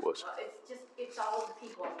and see who it was. Well, it's all the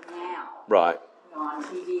people now. Right. On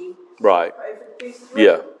TV. Right. Pray for the peace of Yeah.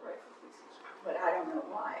 Jerusalem. But I don't know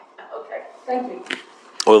why. Okay, thank you.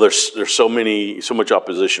 Well, there's so much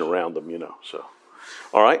opposition around them, so.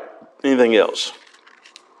 All right, anything else?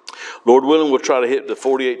 Lord willing, we'll try to hit the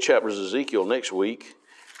 48 chapters of Ezekiel next week,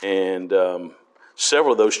 and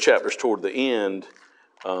several of those chapters toward the end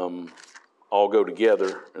all go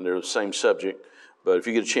together, and they're the same subject. But if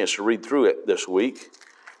you get a chance to read through it this week,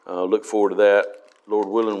 look forward to that, Lord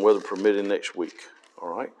willing, weather permitting, next week. All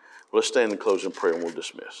right? Well, let's stand and close in prayer and we'll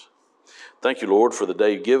dismiss. Thank you, Lord, for the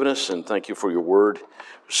day you've given us, and thank you for your word.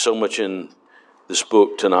 There's so much in this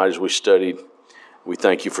book tonight as we studied. We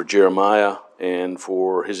thank you for Jeremiah and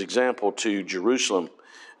for his example to Jerusalem,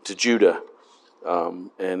 to Judah.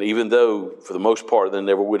 And even though, for the most part, they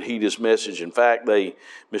never would heed his message. In fact, they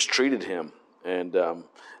mistreated him. And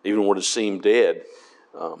even when it seemed dead,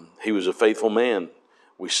 he was a faithful man.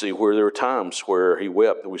 We see where there were times where he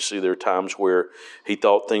wept. We see there are times where he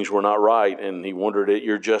thought things were not right, and he wondered at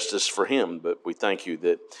your justice for him. But we thank you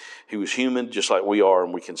that he was human just like we are,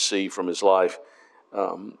 and we can see from his life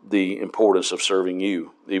the importance of serving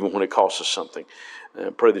you, even when it costs us something.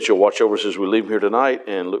 And pray that you'll watch over us as we leave here tonight,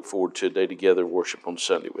 and look forward to a day together, worship on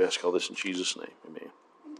Sunday. We ask all this in Jesus' name. Amen.